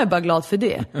 Så jag är bara glad för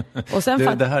det. Och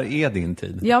sen det här är din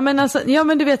tid. Ja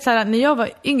men du vet så här, när jag var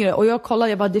yngre och jag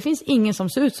kollade, jag bara, det finns ingen som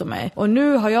ser ut som mig. Och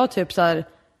nu har jag typ så här,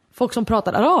 folk som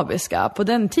pratar arabiska på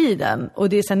den tiden och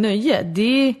det är så nöje.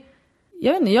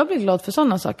 Jag vet inte, jag blir glad för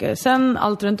sådana saker. Sen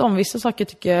allt runt om, vissa saker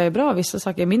tycker jag är bra, vissa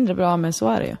saker är mindre bra, men så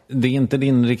är det ju. Det är inte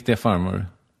din riktiga farmor?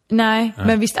 Nej,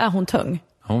 men visst är hon tung.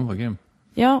 Hon var grym.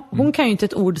 Ja, hon kan ju inte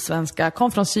ett ord svenska.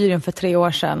 Kom från Syrien för 3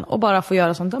 år sedan och bara får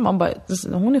göra sånt där. Man bara,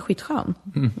 hon är skitskön.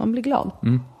 Man blir glad.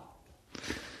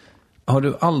 Har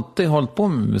du alltid hållit på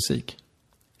med musik?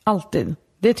 Alltid.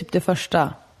 Det är typ det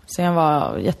första. Sen jag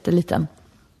var jätteliten.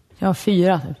 Jag var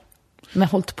 4 typ. Men jag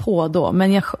har hållit på då.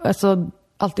 Men jag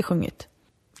alltid sjungit.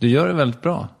 Du gör det väldigt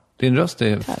bra. Din röst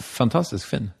är fantastiskt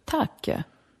fin. Tack.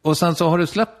 Och sen så har du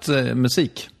släppt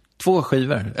musik. 2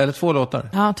 skivor, eller 2 låtar.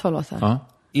 Ja, 2 låtar. Ja.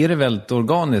 Är det väldigt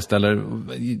organiskt eller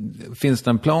finns det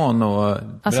en plan att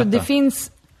berätta? Alltså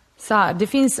det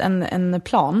finns en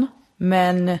plan,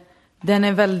 men den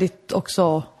är väldigt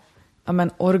också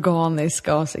organisk.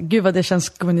 Och, gud vad det känns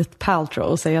Gwyneth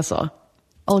Paltrow att säga så.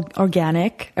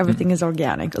 Organic, everything is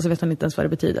organic. Och så vet hon inte ens vad det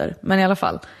betyder. Men i alla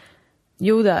fall,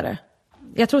 jo det är det.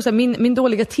 Jag tror så här, min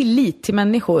dåliga tillit till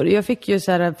människor. Jag fick ju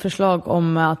så här förslag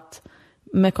om att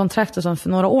med kontrakt och sånt för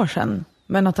några år sedan.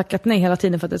 Men har tackat nej hela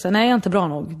tiden för att jag säger nej, jag är inte bra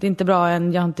nog. Det är inte bra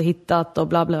än, jag har inte hittat och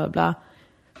bla bla bla.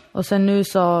 Och sen nu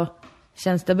så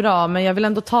känns det bra. Men jag vill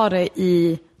ändå ta det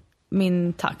i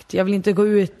min takt. Jag vill inte gå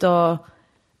ut och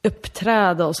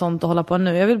uppträda och sånt och hålla på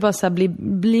nu. Jag vill bara så här,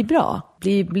 bli bra.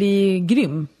 Bli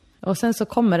grym. Och sen så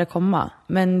kommer det komma.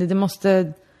 Men det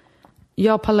måste...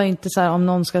 Jag pallar inte så här om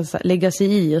någon ska så här, lägga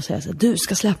sig i och säga så här, du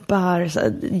ska släppa här. Så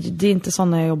här, det är inte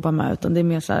sådana jag jobbar med, utan det är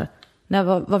mer så här, nej,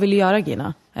 vad vill du göra,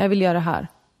 Gina? Jag vill göra det här.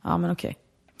 Ja, men okej.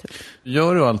 Typ.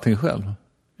 Gör du allting själv?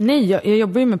 Nej, jag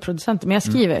jobbar ju med producenter, men jag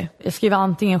skriver. Jag skriver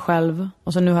antingen själv,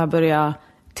 och så nu har jag börjat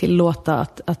tillåta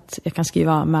att jag kan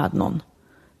skriva med någon.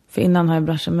 För innan har jag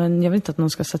branschen, men jag vill inte att någon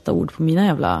ska sätta ord på mina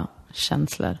jävla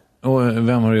känslor. Och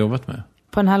vem har du jobbat med?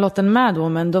 På den här låten Mad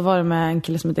Woman, då var det med en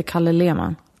kille som heter Kalle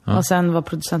Lehmann. Ja. Och sen var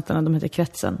producenterna, de heter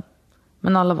Kretsen.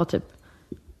 Men alla var typ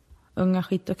unga,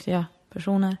 skitduktiga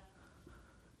personer.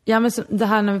 Ja, men det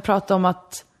här när vi pratar om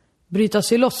att bryta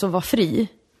sig loss och vara fri.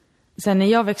 Sen när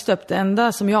jag växte upp, det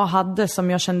enda som jag hade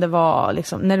som jag kände var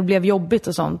liksom, när det blev jobbigt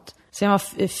och sånt. Sen jag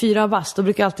var 4 bast, då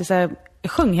brukade jag alltid säga,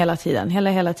 jag sjöng hela tiden,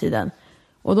 hela tiden.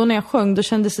 Och då när jag sjöng, då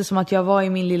kändes det som att jag var i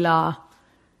min lilla...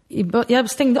 Jag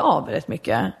stängde av rätt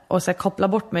mycket och så här,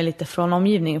 kopplade bort mig lite från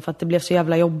omgivningen för att det blev så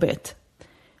jävla jobbigt.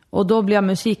 Och då blev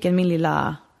musiken min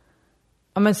lilla,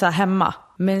 så här, hemma.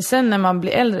 Men sen när man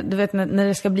blir äldre, du vet när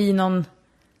det ska bli någon...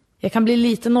 Jag kan bli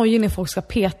lite nojig när folk ska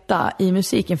peta i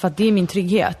musiken för att det är min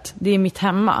trygghet. Det är mitt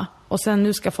hemma. Och sen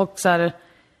nu ska folk så här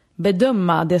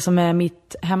bedöma det som är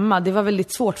mitt hemma. Det var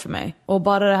väldigt svårt för mig. Och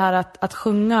bara det här att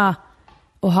sjunga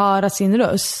och höra sin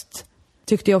röst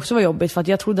tyckte jag också var jobbigt, för att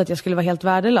jag trodde att jag skulle vara helt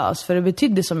värdelös, för det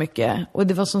betydde så mycket. Och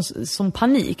det var som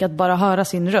panik att bara höra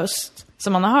sin röst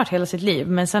som man har hört hela sitt liv,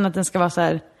 men sen att den ska vara så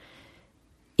här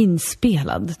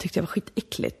inspelad tyckte jag var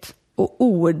skitäckligt. Och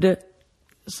ord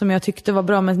som jag tyckte var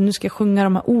bra, men nu ska jag sjunga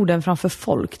de här orden framför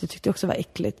folk, det tyckte jag också var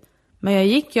äckligt. Men jag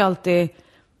gick ju alltid,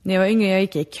 när jag var yngre, jag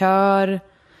gick i kör,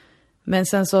 men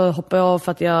sen så hoppade jag av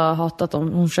för att jag hatat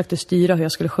dem. Hon försökte styra hur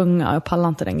jag skulle sjunga, jag pallade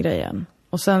inte den grejen.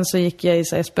 Och sen så gick jag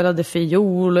jag spelade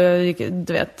fiol och jag gick,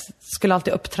 du vet, skulle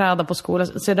alltid uppträda på skolan.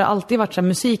 Så det har alltid varit så här,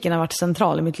 musiken har varit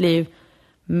central i mitt liv.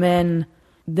 Men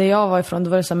det jag var ifrån, då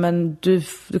var det så här, men du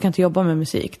kan inte jobba med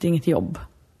musik, det är inget jobb.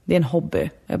 Det är en hobby.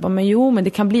 Jag bara, men det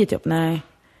kan bli ett jobb. Nej,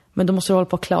 men då måste du hålla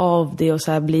på att klä av det och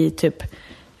så här bli typ,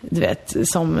 du vet,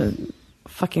 som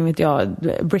fucking vet jag,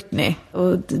 Britney.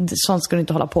 Och sånt ska du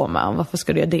inte hålla på med. Varför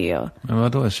ska du göra det? Men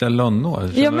vadå, Kjell Lönnå?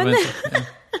 Ja, men...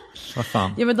 Vad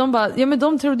fan? Ja, men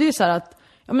de trodde ju så här att,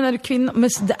 ja, men är du kvinna, men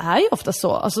det är ju ofta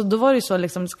så. Alltså då var det ju så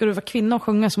liksom, ska du vara kvinna och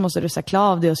sjunga så måste du så här klä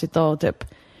av dig och sitta och typ.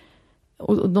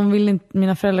 Och de ville inte,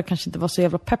 mina föräldrar kanske inte var så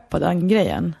jävla pepp på den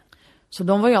grejen. Så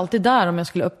de var ju alltid där om jag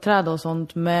skulle uppträda och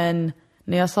sånt, men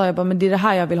när jag sa, jag bara, men det är det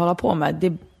här jag vill hålla på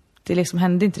med. Det liksom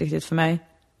hände inte riktigt för mig.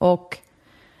 Och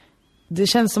det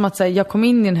känns som att så här, jag kom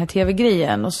in i den här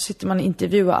tv-grejen och så sitter man och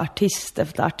intervjuar artist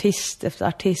efter artist efter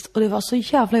artist. Och det var så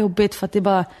jävla jobbigt för att det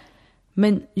bara,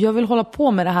 men jag vill hålla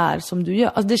på med det här som du gör.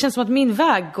 Alltså det känns som att min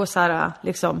väg går så här,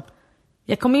 liksom,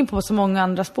 jag kom in på så många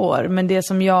andra spår, men det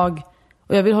som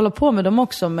och jag vill hålla på med dem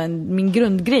också, men min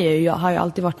grundgrej har ju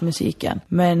alltid varit musiken.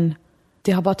 Men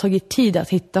det har bara tagit tid att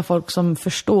hitta folk som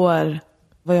förstår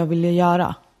vad jag vill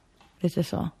göra. Lite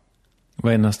så.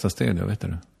 Vad är nästa steg då, vet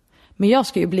du? Men jag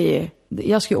ska ju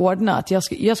ordna att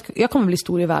jag kommer bli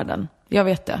stor i världen. Jag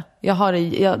vet det. Det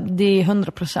är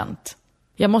 100%.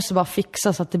 Jag måste bara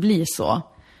fixa så att det blir så.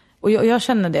 Och jag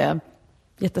känner det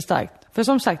jättestarkt. För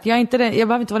som sagt, jag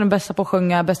behöver inte vara den bästa på att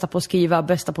sjunga, bästa på att skriva,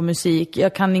 bästa på musik.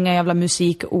 Jag kan inga jävla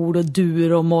musikord och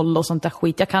dur och moll och sånt där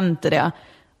skit. Jag kan inte det.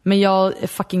 Men jag är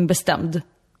fucking bestämd.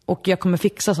 Och jag kommer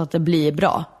fixa så att det blir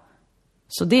bra.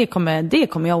 Så det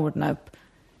kommer jag ordna upp.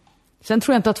 Sen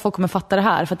tror jag inte att folk kommer fatta det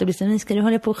här. För att det blir så, ska du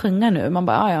hålla på och sjunga nu? Man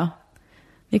bara, ja.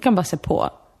 Ni kan bara se på.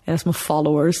 Era små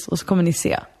followers. Och så kommer ni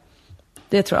se.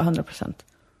 Det tror jag 100%.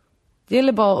 Det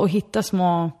gäller bara att hitta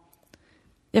små...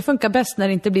 Jag funkar bäst när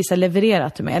det inte blir så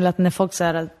levererat till mig. Eller att när folk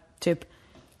säger typ,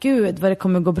 gud vad det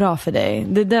kommer gå bra för dig.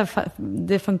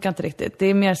 Det funkar inte riktigt. Det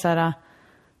är mer så här,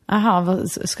 aha,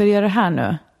 ska du göra det här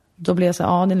nu? Då blir jag så här,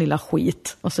 ja den lilla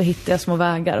skit. Och så hittar jag små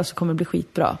vägar och så kommer det bli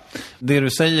skitbra. Det du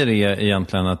säger är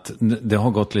egentligen att det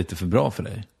har gått lite för bra för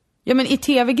dig. Ja men i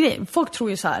tv-grejer, folk tror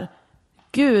ju så här,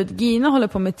 gud Gina håller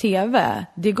på med tv.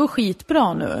 Det går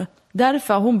skitbra nu.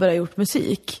 Därför har hon börjat gjort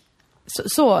musik.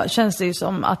 Så känns det ju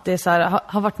som att det är så här,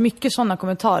 har varit mycket sådana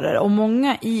kommentarer. Och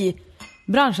många i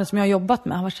branschen som jag har jobbat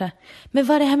med har varit så här, men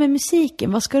vad är det här med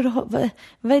musiken? Vad ska du ha,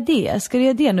 vad är det? Ska du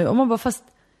göra det nu? Och man bara, fast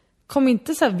kom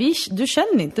inte så här, du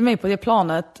känner inte mig på det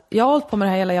planet. Jag har hållit på med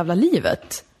det här hela jävla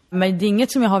livet. Men det är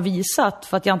inget som jag har visat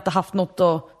för att jag inte haft något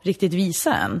att riktigt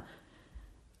visa än.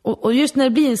 Och just när det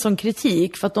blir en sån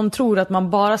kritik för att de tror att man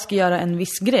bara ska göra en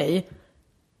viss grej,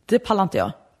 det pallar inte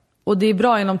jag. Och det är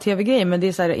bra inom tv-grejer, men det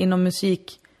är så här, inom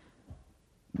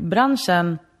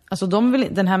musikbranschen, alltså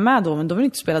den här Madwoman, de vill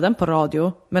inte spela den på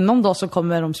radio, men någon dag så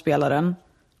kommer de spela den.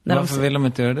 Varför vill de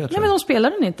inte göra det? Nej, men de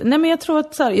spelar den inte. Nej, men jag tror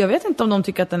att så här, jag vet inte om de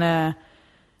tycker att den är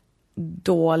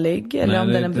dålig eller om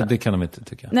den är bra. Det kan de inte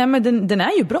tycka. Nej, men den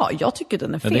är ju bra. Jag tycker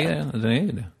den är fel. Ja, den är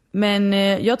ju det. Men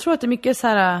jag tror att det är mycket så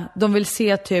här, de vill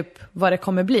se typ vad det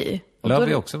kommer bli. Och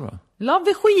Love är också bra. Love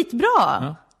är skitbra.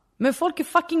 Ja. Men folk är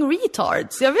fucking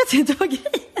retards. Jag vet inte vad grejen.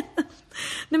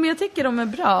 Nej, men jag tycker de är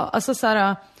bra. Alltså så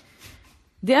här,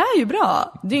 det är ju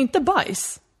bra. Det är inte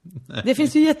bajs. Nej. Det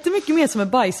finns ju jättemycket mer som är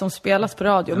bajs som spelas på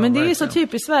radio. Men det är ju så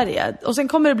typ i Sverige. Och sen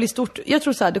kommer det bli stort. Jag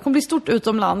tror så här, det kommer bli stort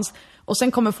utomlands. Och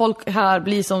sen kommer folk här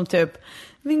bli som typ,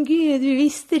 men gud, du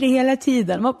visste det hela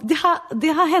tiden. Det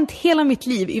har hänt hela mitt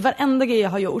liv. I varenda grej jag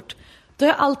har gjort. Då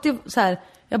har jag alltid så här,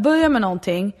 jag börjar med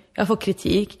någonting. Jag får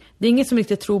kritik. Det är ingen som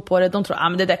riktigt tror på det. De tror,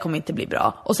 men det där kommer inte bli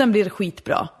bra. Och sen blir det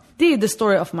skitbra. Det är the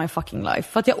story of my fucking life.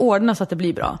 För att jag ordnar så att det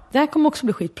blir bra. Det här kommer också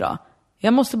bli skitbra.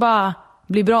 Jag måste bara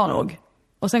bli bra nog.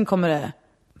 Och sen kommer det,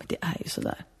 men det är ju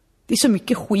sådär. Det är så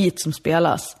mycket skit som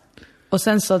spelas. Och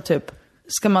sen så typ,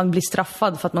 ska man bli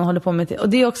straffad för att man håller på med det. Och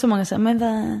det är också många som säger,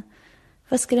 men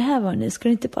vad ska det här vara nu? Ska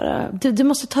du inte bara, du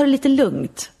måste ta det lite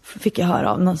lugnt. Fick jag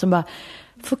höra av någon som bara,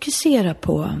 fokusera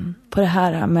på det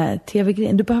här med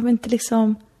tv-grejen. Du behöver inte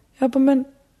liksom, jag bara, men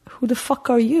who the fuck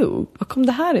are you? Var kom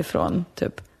det här ifrån?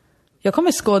 Typ. Jag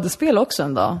kommer skådespel också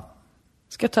en dag.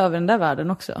 Ska jag ta över den där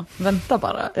världen också? Vänta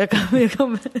bara. Jag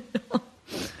kommer.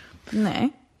 Nej.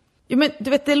 Ja, men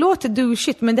du vet, det låter do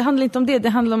shit, men det handlar inte om det. Det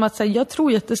handlar om att så här, jag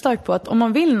tror jättestarkt på att om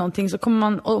man vill någonting så kommer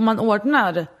man, om man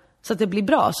ordnar så att det blir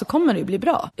bra, så kommer det bli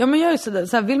bra. Ja, men jag är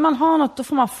så här, vill man ha något, då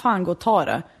får man fan gå och ta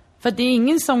det. För det är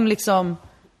ingen som liksom,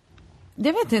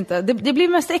 det vet jag inte, det blir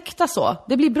mest äkta så.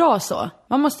 Det blir bra så.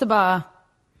 Man måste bara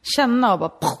känna och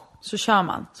bara, så kör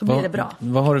man, så blir det bra.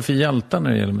 Vad har du för hjältar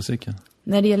när det gäller musiken?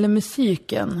 När det gäller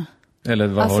musiken? Eller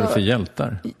vad har du för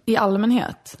hjältar? I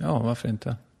allmänhet? Ja, varför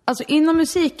inte? Alltså inom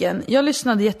musiken, jag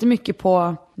lyssnade jättemycket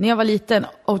på, när jag var liten,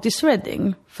 Otis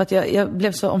Redding. För att jag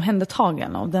blev så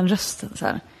omhändertagen av den rösten så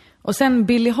här. Och sen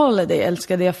Billie Holiday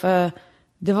älskade jag för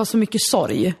det var så mycket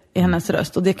sorg i hennes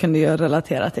röst. Och det kunde jag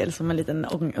relatera till som en liten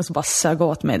ång, och så bara sög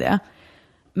åt mig det.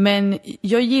 Men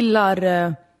jag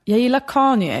gillar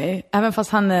Kanye, även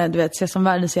fast han du vet, ses som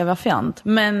världens jävla fjant.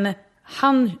 Men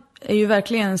han är ju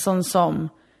verkligen en sån som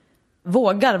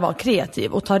vågar vara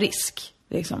kreativ och ta risk.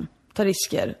 Liksom. Ta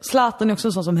risker. Zlatan är också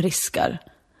en sån som riskar.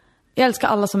 Jag älskar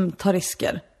alla som tar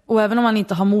risker. Och även om man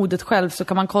inte har modet själv så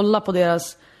kan man kolla på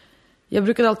deras... Jag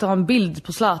brukade alltid ha en bild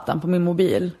på Zlatan på min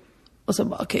mobil. Och så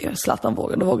bara, okej, Zlatan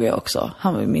vågar, då vågar jag också.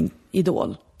 Han var ju min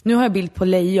idol. Nu har jag bild på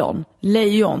lejon.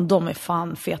 Lejon, de är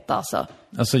fan feta alltså.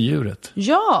 Alltså djuret?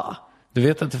 Ja! Du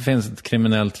vet att det finns ett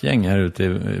kriminellt gäng här ute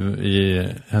i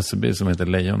Hässelby som heter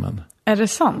Lejonen? Är det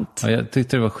sant? Ja, jag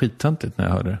tyckte det var skittöntigt när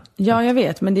jag hörde det. Ja, jag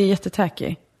vet, men det är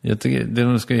jättetacky. Jag tycker,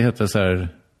 det ska ju heta så här,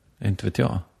 inte vet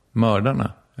jag,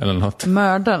 mördarna. Eller något.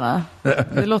 Mördarna.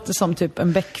 Det låter som typ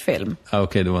en Beck-film.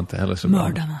 Okej, det var inte heller så bra.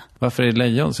 Mördarna. Varför är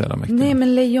lejon så jävla mäktiga? Nej,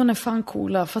 men lejon är fan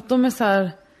coola. För att de är så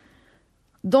här...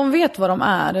 De vet vad de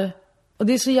är. Och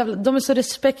det är så jävla... De är så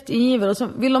respektingivande. Och så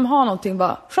vill de ha någonting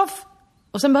bara... Tjoff!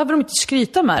 Och sen behöver de inte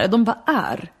skryta med det. De bara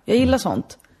är. Jag gillar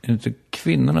sånt. Är det inte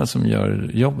kvinnorna som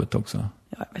gör jobbet också?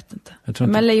 Ja, jag vet inte.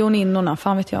 Men lejoninnorna,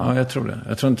 fan vet jag. Ja, jag tror det.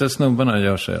 Jag tror inte snubbarna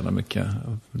gör så jävla mycket.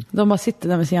 De bara sitter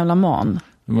där med sin jävla man.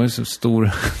 De har ju så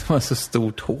så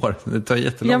stort hår. Det tar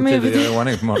jättelång tid att göra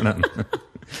ordning på morgonen.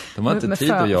 De har inte med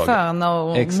tid att jaga. Föna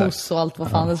och mousse och allt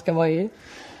vad fan det ska vara i.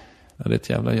 Ja, det är ett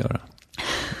jävla göra.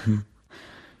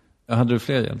 Hade du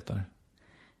fler hjältar?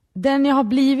 Den jag har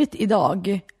blivit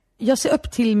idag. Jag ser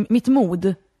upp till mitt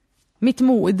mod. Mitt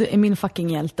mod är min fucking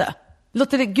hjälte.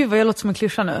 Gud vad jag låter som en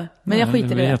klyscha nu. Men jag skiter i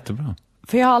det. Det är jättebra.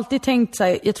 För jag har alltid tänkt så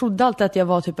här, jag trodde alltid att jag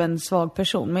var typ en svag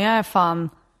person. Men jag är fan...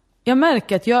 Jag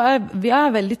märker att vi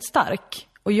är väldigt stark.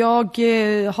 Och jag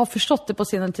har förstått det på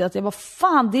senare tid att jag var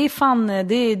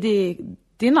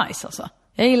det är nice alltså.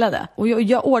 Jag gillar det. Och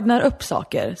jag ordnar upp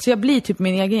saker. Så jag blir typ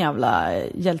min egen jävla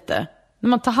hjälte. När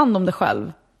man tar hand om det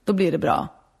själv, då blir det bra.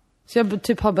 Så jag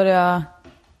typ har börjat...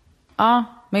 Ja,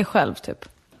 mig själv typ.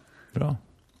 Bra.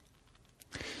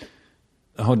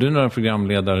 Har du några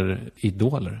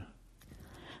programledaridoler?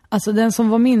 Alltså den som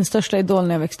var min största idol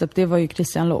när jag växte upp, det var ju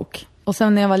Christian Lok. Och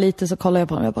sen när jag var lite så kollade jag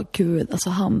på honom. Jag bara, gud, alltså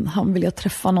han vill jag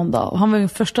träffa någon dag. Och han var den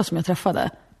första som jag träffade.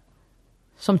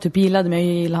 Som typ gillade mig,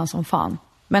 jag gillade han som fan.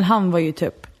 Men han var ju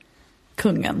typ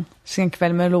kungen. Sen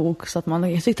kväll med Lok. Så att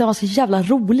jag tyckte han var så jävla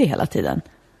rolig hela tiden.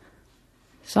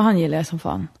 Så han gillar jag som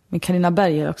fan. Men Carina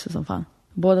Berger också som fan.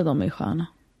 Båda de är sköna.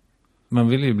 Man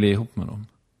vill ju bli ihop med dem.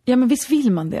 Ja, men visst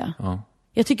vill man det. Ja.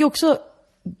 Jag tycker också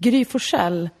Gry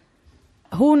Forssell,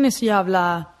 hon är så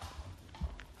jävla...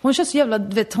 Hon känns så jävla,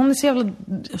 hon är så jävla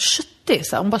köttig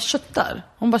så här. Hon bara köttar.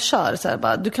 Hon bara kör så här,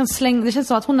 bara, du kan slänga, det känns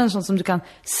som att hon är en sån som du kan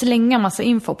slänga massa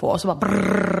info på och så bara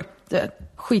brrr,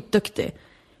 skitduktig.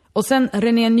 Och sen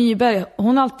René Nyberg,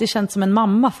 hon har alltid känt som en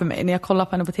mamma för mig när jag kollar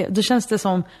på henne på TV. Då känns det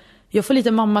som, jag får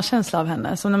lite mammakänsla av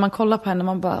henne. Så när man kollar på henne,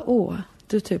 man bara,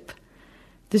 du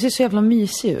ser så jävla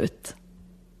mysig ut.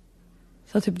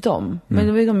 Så typ dem. Men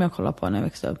det var ju de jag kollade på när jag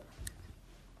växte upp.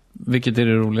 Vilket är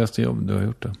det roligaste jobb du har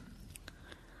gjort då?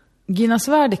 Guinness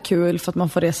Värld är kul för att man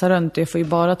får resa runt och jag får ju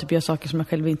bara typ göra saker som jag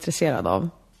själv är intresserad av.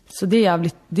 Så det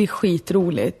är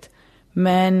skitroligt.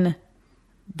 Men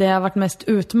det jag har varit mest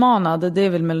utmanad, det är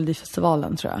väl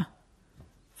Melodifestivalen tror jag.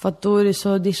 För att då är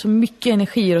det är så mycket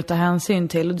energi att ta hänsyn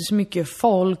till. Och det är så mycket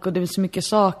folk och det är så mycket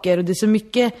saker. Och det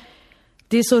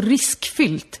är så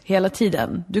riskfyllt hela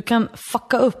tiden. Du kan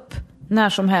fucka upp när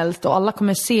som helst och alla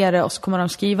kommer se det och så kommer de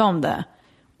skriva om det.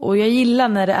 Och jag gillar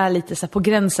när det är lite så här på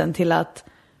gränsen till att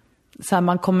så här,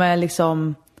 man kommer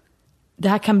liksom, det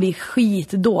här kan bli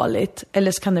skitdåligt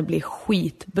eller så kan det bli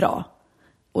skitbra.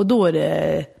 Och då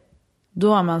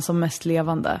är man som mest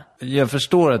levande. Jag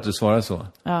förstår att du svarar så.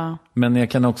 Ja. Men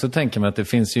jag kan också tänka mig att det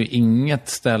finns ju inget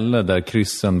ställe där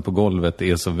kryssen på golvet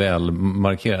är så väl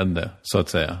markerade, så att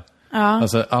säga. Ja.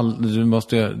 Alltså,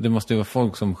 det måste ju vara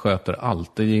folk som sköter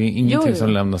allt. Det är ju ingenting som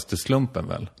lämnas till slumpen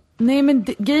väl? Nej, men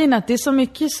grejen är att det är så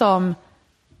mycket som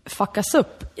fuckas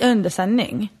upp under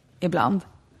sändning ibland.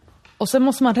 Och så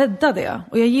måste man rädda det.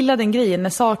 Och jag gillar den grejen när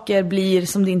saker blir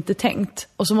som det inte är tänkt.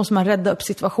 Och så måste man rädda upp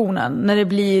situationen. När det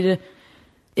blir...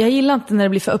 Jag gillar inte när det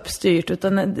blir för uppstyrt.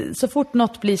 Utan så fort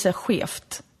något blir så här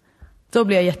skevt, då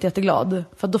blir jag jätteglad.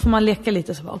 För då får man leka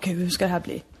lite så, okej, hur ska det här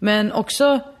bli? Men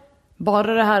också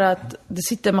bara det här att det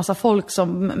sitter en massa folk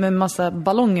med massa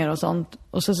ballonger och sånt.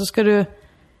 Och så ska du...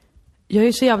 Jag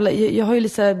är så jävla... Jag har ju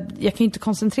lite... Jag kan inte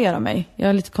koncentrera mig. Jag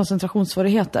har lite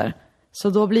koncentrationssvårigheter. Så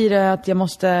då blir det att jag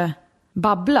måste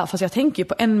babbla. Fast jag tänker ju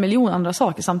på 1 miljon andra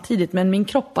saker samtidigt. Men min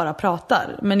kropp bara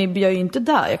pratar. Men jag är ju inte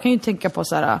där. Jag kan ju tänka på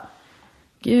så här...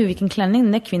 Gud, vilken klänning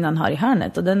den där kvinnan har i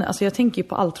hörnet. Och alltså jag tänker ju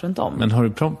på allt runt om. Men har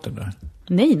du prompter där?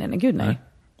 Nej, gud nej.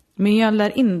 Men jag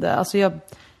lär in det. Alltså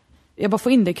jag bara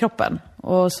får in det i kroppen.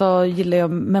 Och så gillar jag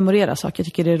att memorera saker. Jag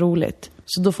tycker det är roligt.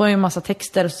 Så då får jag en massa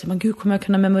texter. Och så säger man, gud, kommer jag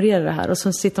kunna memorera det här? Och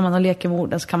så sitter man och leker med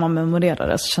orden så kan man memorera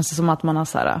det. Så känns det som att man har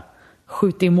så här...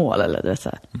 skjut i mål eller det så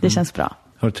här. Det känns bra.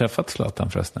 Har du träffat Zlatan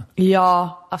förresten?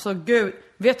 Ja, alltså gud.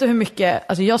 Vet du hur mycket...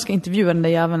 Alltså jag ska intervjua den där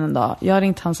jäveln en dag. Jag har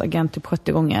ringt hans agent typ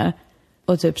 70 gånger.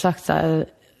 Och typ sagt så här...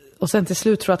 Och sen till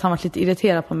slut tror jag att han var lite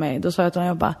irriterad på mig. Då sa jag till honom,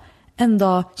 jag bara... En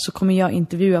dag så kommer jag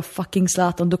intervjua fucking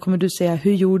Zlatan. Då kommer du säga,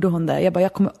 hur gjorde hon det? Jag bara,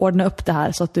 jag kommer ordna upp det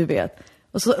här så att du vet.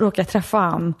 Och så råkade jag träffa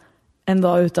han en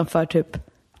dag utanför typ...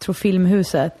 tror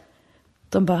filmhuset.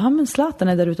 De bara, ja men Zlatan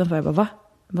är där utanför. Jag bara,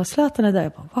 va? Zlatan är där.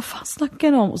 Jag bara, vad fan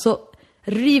snackar ni om? Och så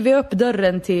river jag upp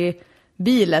dörren till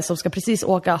bilen som ska precis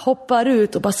åka, hoppar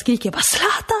ut och bara skriker, bara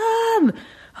Zlatan!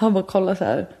 Han bara kollar så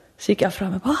här, kikar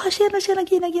fram och bara, tjena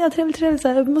Gina, trevligt så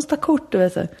här, vi måste ta kort, du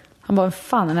vet så här. Han bara,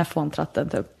 fan den här fåntratten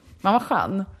typ. Man var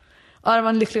skön. Ja, det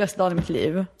var den lyckligaste dagen i mitt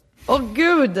liv. Åh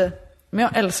gud! Men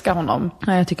jag älskar honom.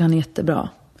 Ja, jag tycker han är jättebra.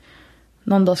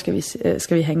 Någon dag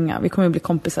ska vi hänga. Vi kommer att bli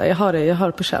kompisar. Jag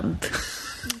har på känn.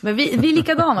 Men vi är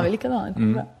likadana.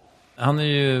 Mm. Han är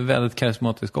ju väldigt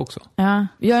karismatisk också. Ja,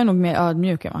 jag är nog mer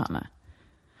ödmjuk än vad han är.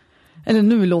 Eller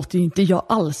nu låter ju inte jag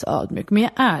alls ödmjuk, men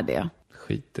jag är det.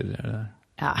 Skit i det där.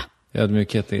 Ja.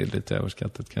 Ödmjukhet är lite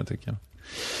överskattat kan jag tycka.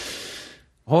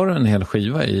 Har du en hel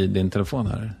skiva i din telefon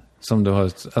här? Som du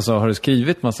har, alltså har du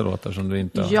skrivit massa låtar som du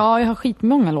inte har? Ja, jag har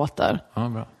skitmånga låtar. Ja,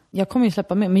 bra. Jag kommer ju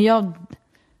släppa med, men jag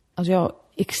har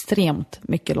extremt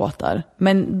mycket låtar.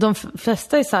 Men de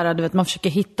flesta är så här, du vet, man försöker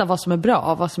hitta vad som är bra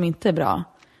och vad som inte är bra.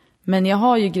 Men jag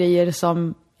har ju grejer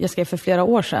som jag skrev för flera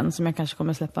år sedan som jag kanske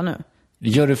kommer släppa nu.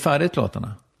 Gör du färdigt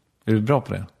låtarna? Är du bra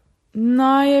på det?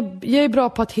 Nej, jag är bra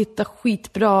på att hitta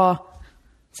skitbra.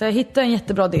 Så jag hittar en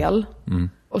jättebra del.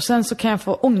 Och sen så kan jag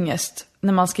få ångest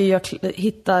när man ska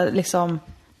hitta liksom.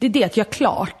 Det är det att jag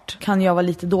klart kan jag vara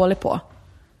lite dålig på.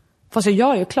 Fast jag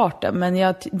gör ju klart det. Men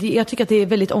jag tycker att det är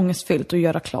väldigt ångestfyllt att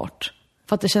göra klart.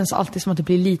 För att det känns alltid som att det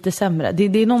blir lite sämre. Det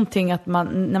är någonting att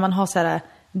när man har så här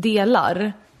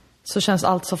delar, så känns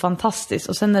allt så fantastiskt.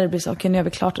 Och sen när det blir så, okej, nu är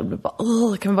vi klart. Det blir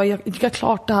bara, kan vi bara göra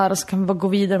klart det här och så kan vi bara gå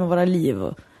vidare med våra liv.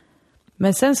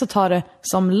 Men sen så tar det,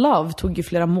 som Love tog ju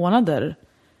flera månader.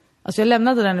 Alltså jag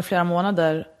lämnade den i flera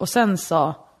månader och sen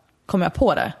så kom jag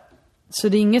på det. Så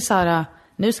det är inget så här,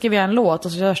 nu ska vi göra en låt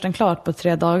och så görs den klart på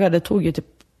 3 dagar. Det tog ju typ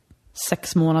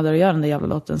 6 månader att göra den där jävla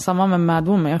låten. Samma med Mad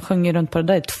Woman, jag sjöng ju runt på det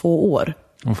där i 2 år.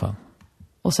 Åh fan.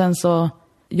 Och sen så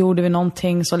gjorde vi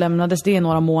någonting, så lämnades det i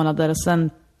några månader och sen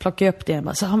plockade jag upp det och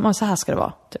bara, så här ska det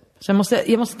vara. Typ. Så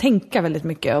jag måste tänka väldigt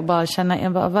mycket och bara känna,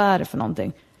 vad är det för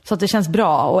någonting? Så att det känns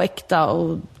bra och äkta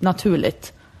och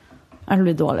naturligt. Det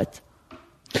blir dåligt.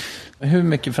 Hur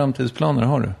mycket framtidsplaner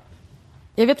har du?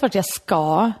 Jag vet vart jag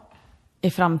ska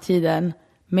i framtiden,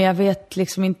 men jag vet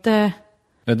liksom inte.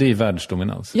 Ja, det är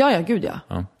världsdominans. Ja, gud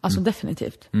ja. Alltså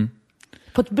definitivt.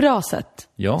 På ett bra sätt.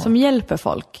 Ja. Som hjälper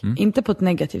folk. Inte på ett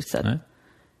negativt sätt. Nej.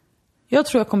 Jag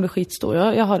tror jag kommer bli skitstor.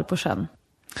 Jag har det på känn.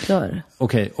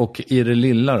 Okej, och i det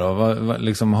lilla då?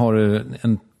 Liksom, har du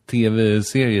en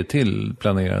tv-serie till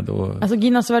planerad? Alltså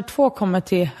Guinness Värld 2 kommer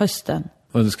till hösten.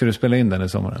 Och ska du spela in den i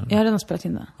sommaren? Jag har redan spelat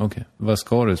in den. Okej, vad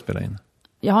ska du spela in?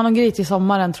 Jag har någon grej till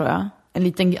sommaren tror jag. En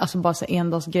liten, alltså bara så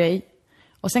endagsgrej.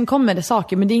 Och sen kommer det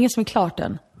saker, men det är inget som är klart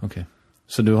än. Okej.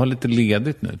 Så du har lite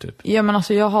ledigt nu typ? Ja, men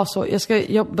alltså jag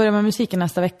börjar med musiken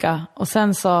nästa vecka. Och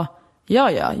sen så,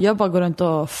 jag bara går runt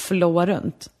och flowar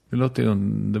runt. Det låter ju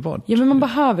underbart. Ja, men man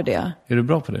behöver det. Är du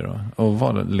bra på det då? Och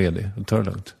vara ledig och ta det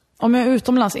lugnt? Om jag är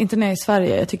utomlands, inte när jag är i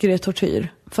Sverige. Jag tycker det är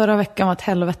tortyr. Förra veckan var ett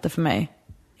helvete för mig.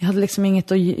 Jag hade liksom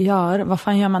inget att göra. Vad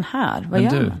fan gör man här? Vad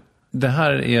gör man? Det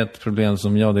här är ett problem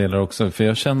som jag delar också. För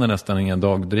jag känner nästan inga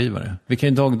dagdrivare. Vi kan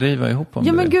ju dagdriva ihop om det.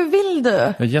 Ja, men gud, vill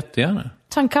du? Ja, jättegärna.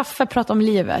 Ta en kaffe, prata om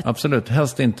livet. Absolut.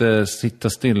 Helst inte sitta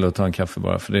still och ta en kaffe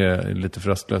bara. För det är jag lite för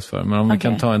rastlös för. Men om vi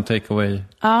kan ta en takeaway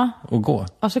och gå.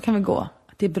 Ja, så kan vi gå.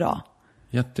 Det är bra.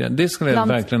 Det skulle jag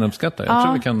verkligen uppskatta. Jag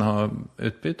tror vi kan ha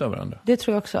utbyte av varandra. Det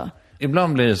tror jag också.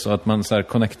 Ibland blir det så att man så här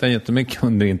connectar jättemycket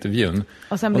under intervjun.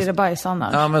 Och sen blir det bajs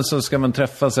annars. Ja, men så ska man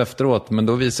träffas efteråt. Men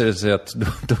då visar det sig att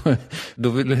då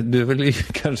vill ju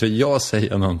kanske jag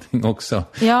säga någonting också.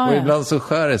 Ja, och ibland så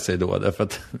skär det sig då. Därför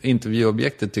att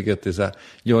intervjuobjektet tycker att det är så här,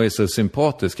 jag är så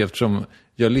sympatisk eftersom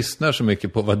jag lyssnar så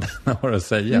mycket på vad den har att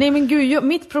säga. Nej men gud,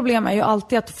 mitt problem är ju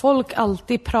alltid att folk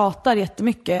alltid pratar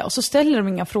jättemycket. Och så ställer de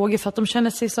inga frågor för att de känner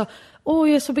sig så... jag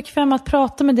är så bekväm att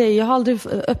prata med dig. Jag har aldrig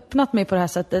öppnat mig på det här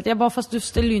sättet. Jag bara, fast du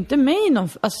ställer ju inte mig någon...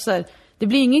 Alltså så här, det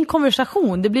blir ingen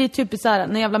konversation. Det blir typ så här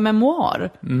en jävla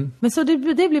memoar. Men så det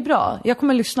blir bra. Jag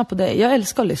kommer lyssna på dig. Jag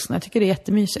älskar att lyssna. Jag tycker det är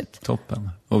jättemysigt. Toppen.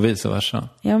 Och vice versa.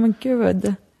 Ja men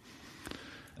gud.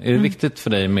 Är det viktigt för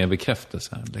dig med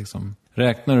bekräftelse? Liksom?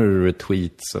 Räknar du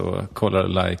retweets och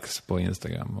kollar likes på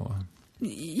Instagram? Och...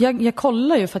 Jag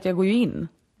kollar ju för att jag går ju in.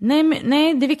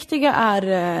 Nej, det viktiga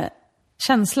är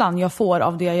känslan jag får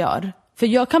av det jag gör. För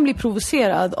jag kan bli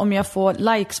provocerad om jag får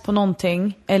likes på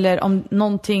någonting. Eller om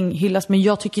någonting hyllas men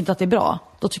jag tycker inte att det är bra.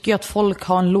 Då tycker jag att folk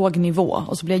har en låg nivå.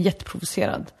 Och så blir jag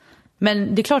jätteprovocerad.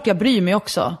 Men det är klart jag bryr mig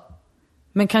också.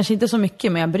 Men kanske inte så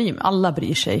mycket, men jag bryr mig. Alla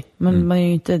bryr sig. Men man är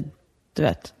ju inte, du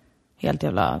vet, helt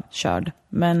jävla körd.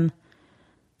 Men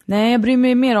nej, jag bryr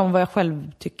mig mer om vad jag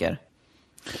själv tycker.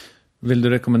 Vill du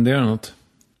rekommendera något?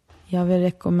 Jag vill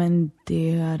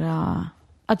rekommendera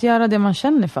att göra det man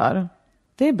känner för.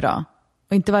 Det är bra.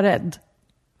 Och inte vara rädd.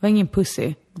 Var ingen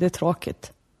pussy. Det är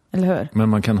tråkigt. Eller hur? Men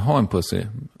man kan ha en pussy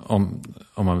om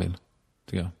man vill,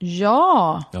 tycker jag.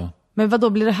 Ja. Ja. Men vad då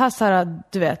blir det här så här,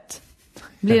 du vet?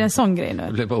 Blir det en sån grej nu?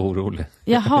 Jag blev bara orolig.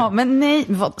 Jaha, men nej,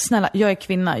 snälla, jag är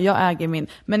kvinna, jag äger min.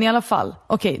 Men i alla fall,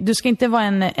 okej, du ska inte vara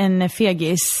en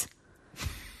fegis.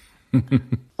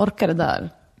 Orkar det där?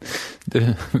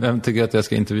 Vem tycker att jag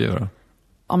ska intervjua då?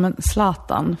 Ja, men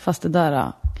Zlatan, fast det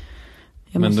där...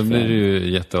 Men då blir du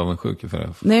ju jätteavundsjuk för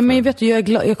det. Nej, men vet du,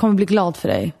 jag kommer bli glad för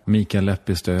dig. Mikael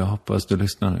Leppistö, jag hoppas du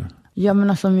lyssnar nu. Ja, men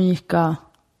alltså Mika,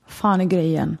 fan är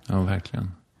grejen. Ja,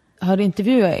 verkligen. Har du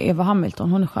intervjuat Eva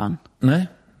Hamilton? Hon är skön. Nej,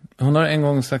 hon har en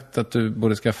gång sagt att du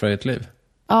borde skaffa dig ett liv.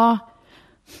 Ja.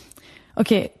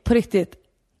 Okej, på riktigt.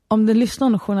 Om det lyssnar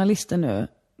någon journalister nu,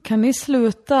 kan ni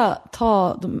sluta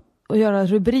och göra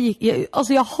rubrik? Vet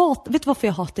du varför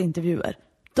jag hatar intervjuer?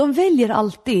 De väljer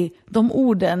alltid de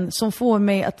orden som får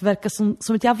mig att verka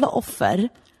som ett jävla offer.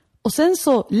 Och sen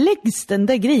så läggs den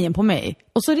där grejen på mig.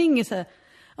 Och så ringer så här,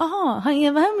 aha, har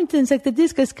Eva Hamilton sagt att du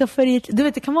ska skaffa dig ett... Du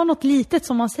vet, det kan vara något litet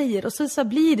som man säger. Och så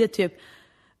blir det typ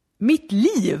mitt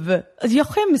liv. Alltså jag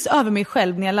skäms över mig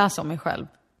själv när jag läser om mig själv.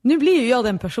 Nu blir ju jag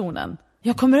den personen.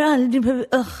 Jag kommer aldrig behöva...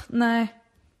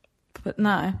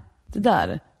 Nej, det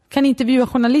där. Kan intervjua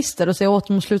journalister och säga åt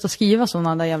dem att sluta skriva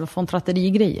sådana där jävla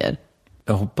fontrateri-grejer.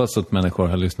 Jag hoppas att människor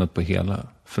har lyssnat på hela.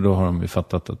 För då har de ju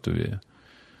fattat att du är en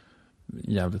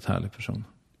jävligt härlig person.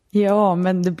 Ja,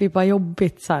 men det blir bara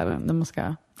jobbigt så här. När man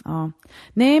ska, ja.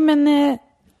 Nej, men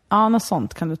något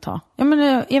sånt kan du ta. Ja,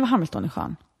 men Eva Hamilton är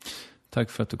skön. Tack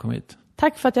för att du kom hit.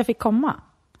 Tack för att jag fick komma.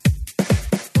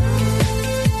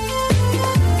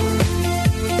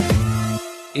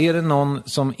 Är det någon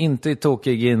som inte är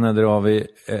tokig innan drar vi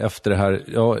efter det här,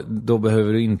 ja, då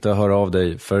behöver du inte höra av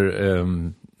dig. För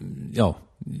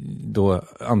då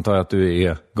antar jag att du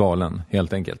är galen,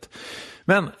 helt enkelt.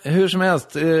 Men hur som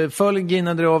helst, följ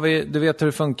Gina Dirawi, du vet hur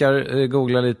det funkar,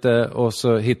 googla lite och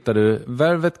så hittar du.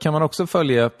 Värvet kan man också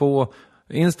följa på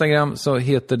Instagram, så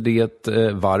heter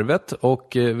det Varvet,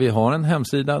 och vi har en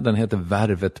hemsida, den heter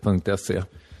varvet.se.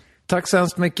 Tack så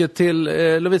hemskt mycket till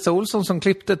Lovisa Olsson som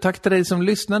klippte, tack till dig som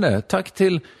lyssnade, tack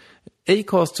till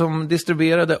Acast som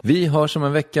distribuerade. Vi hörs om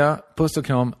en vecka, puss och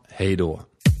kram, hej då.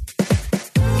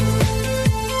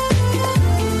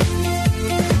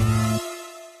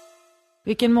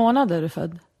 Vilken månad är du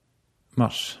född?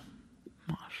 Mars.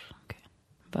 Okej.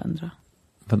 Bara undra.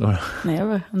 Vadå då? Nej, jag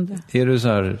bara undrar. Är du så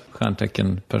här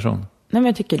stjärntecken-person? Nej, men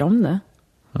jag tycker om det.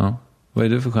 Ja. Vad är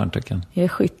du för stjärntecken? Jag är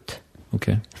skytt.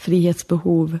 Okej.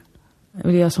 Frihetsbehov. Jag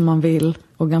vill göra som man vill.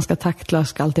 Och ganska taktlös,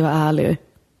 ska alltid vara ärlig.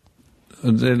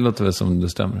 Det låter väl som det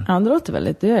stämmer. Ja, det låter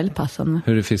det är väldigt passande.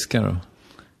 Hur är fiskar då?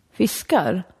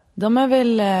 Fiskar? De är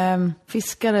väl...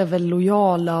 fiskar är väl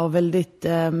lojala och väldigt...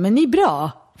 men ni är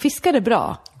bra. Fiskar är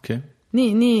bra. Okej.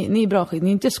 Ni är bra skit. Ni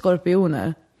är inte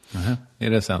skorpioner. Aha. Är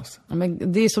det sämst? Ja,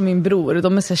 men det är som min bror.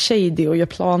 De är så shady och gör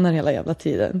planer hela jävla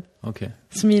tiden. Okej.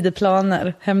 Smider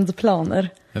planer. Hämndplaner.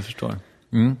 Jag förstår.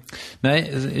 Mm.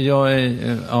 Nej, jag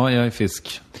är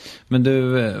fisk. Men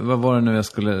du, vad var det nu jag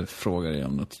skulle fråga dig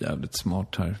om något jävligt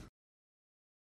smart här?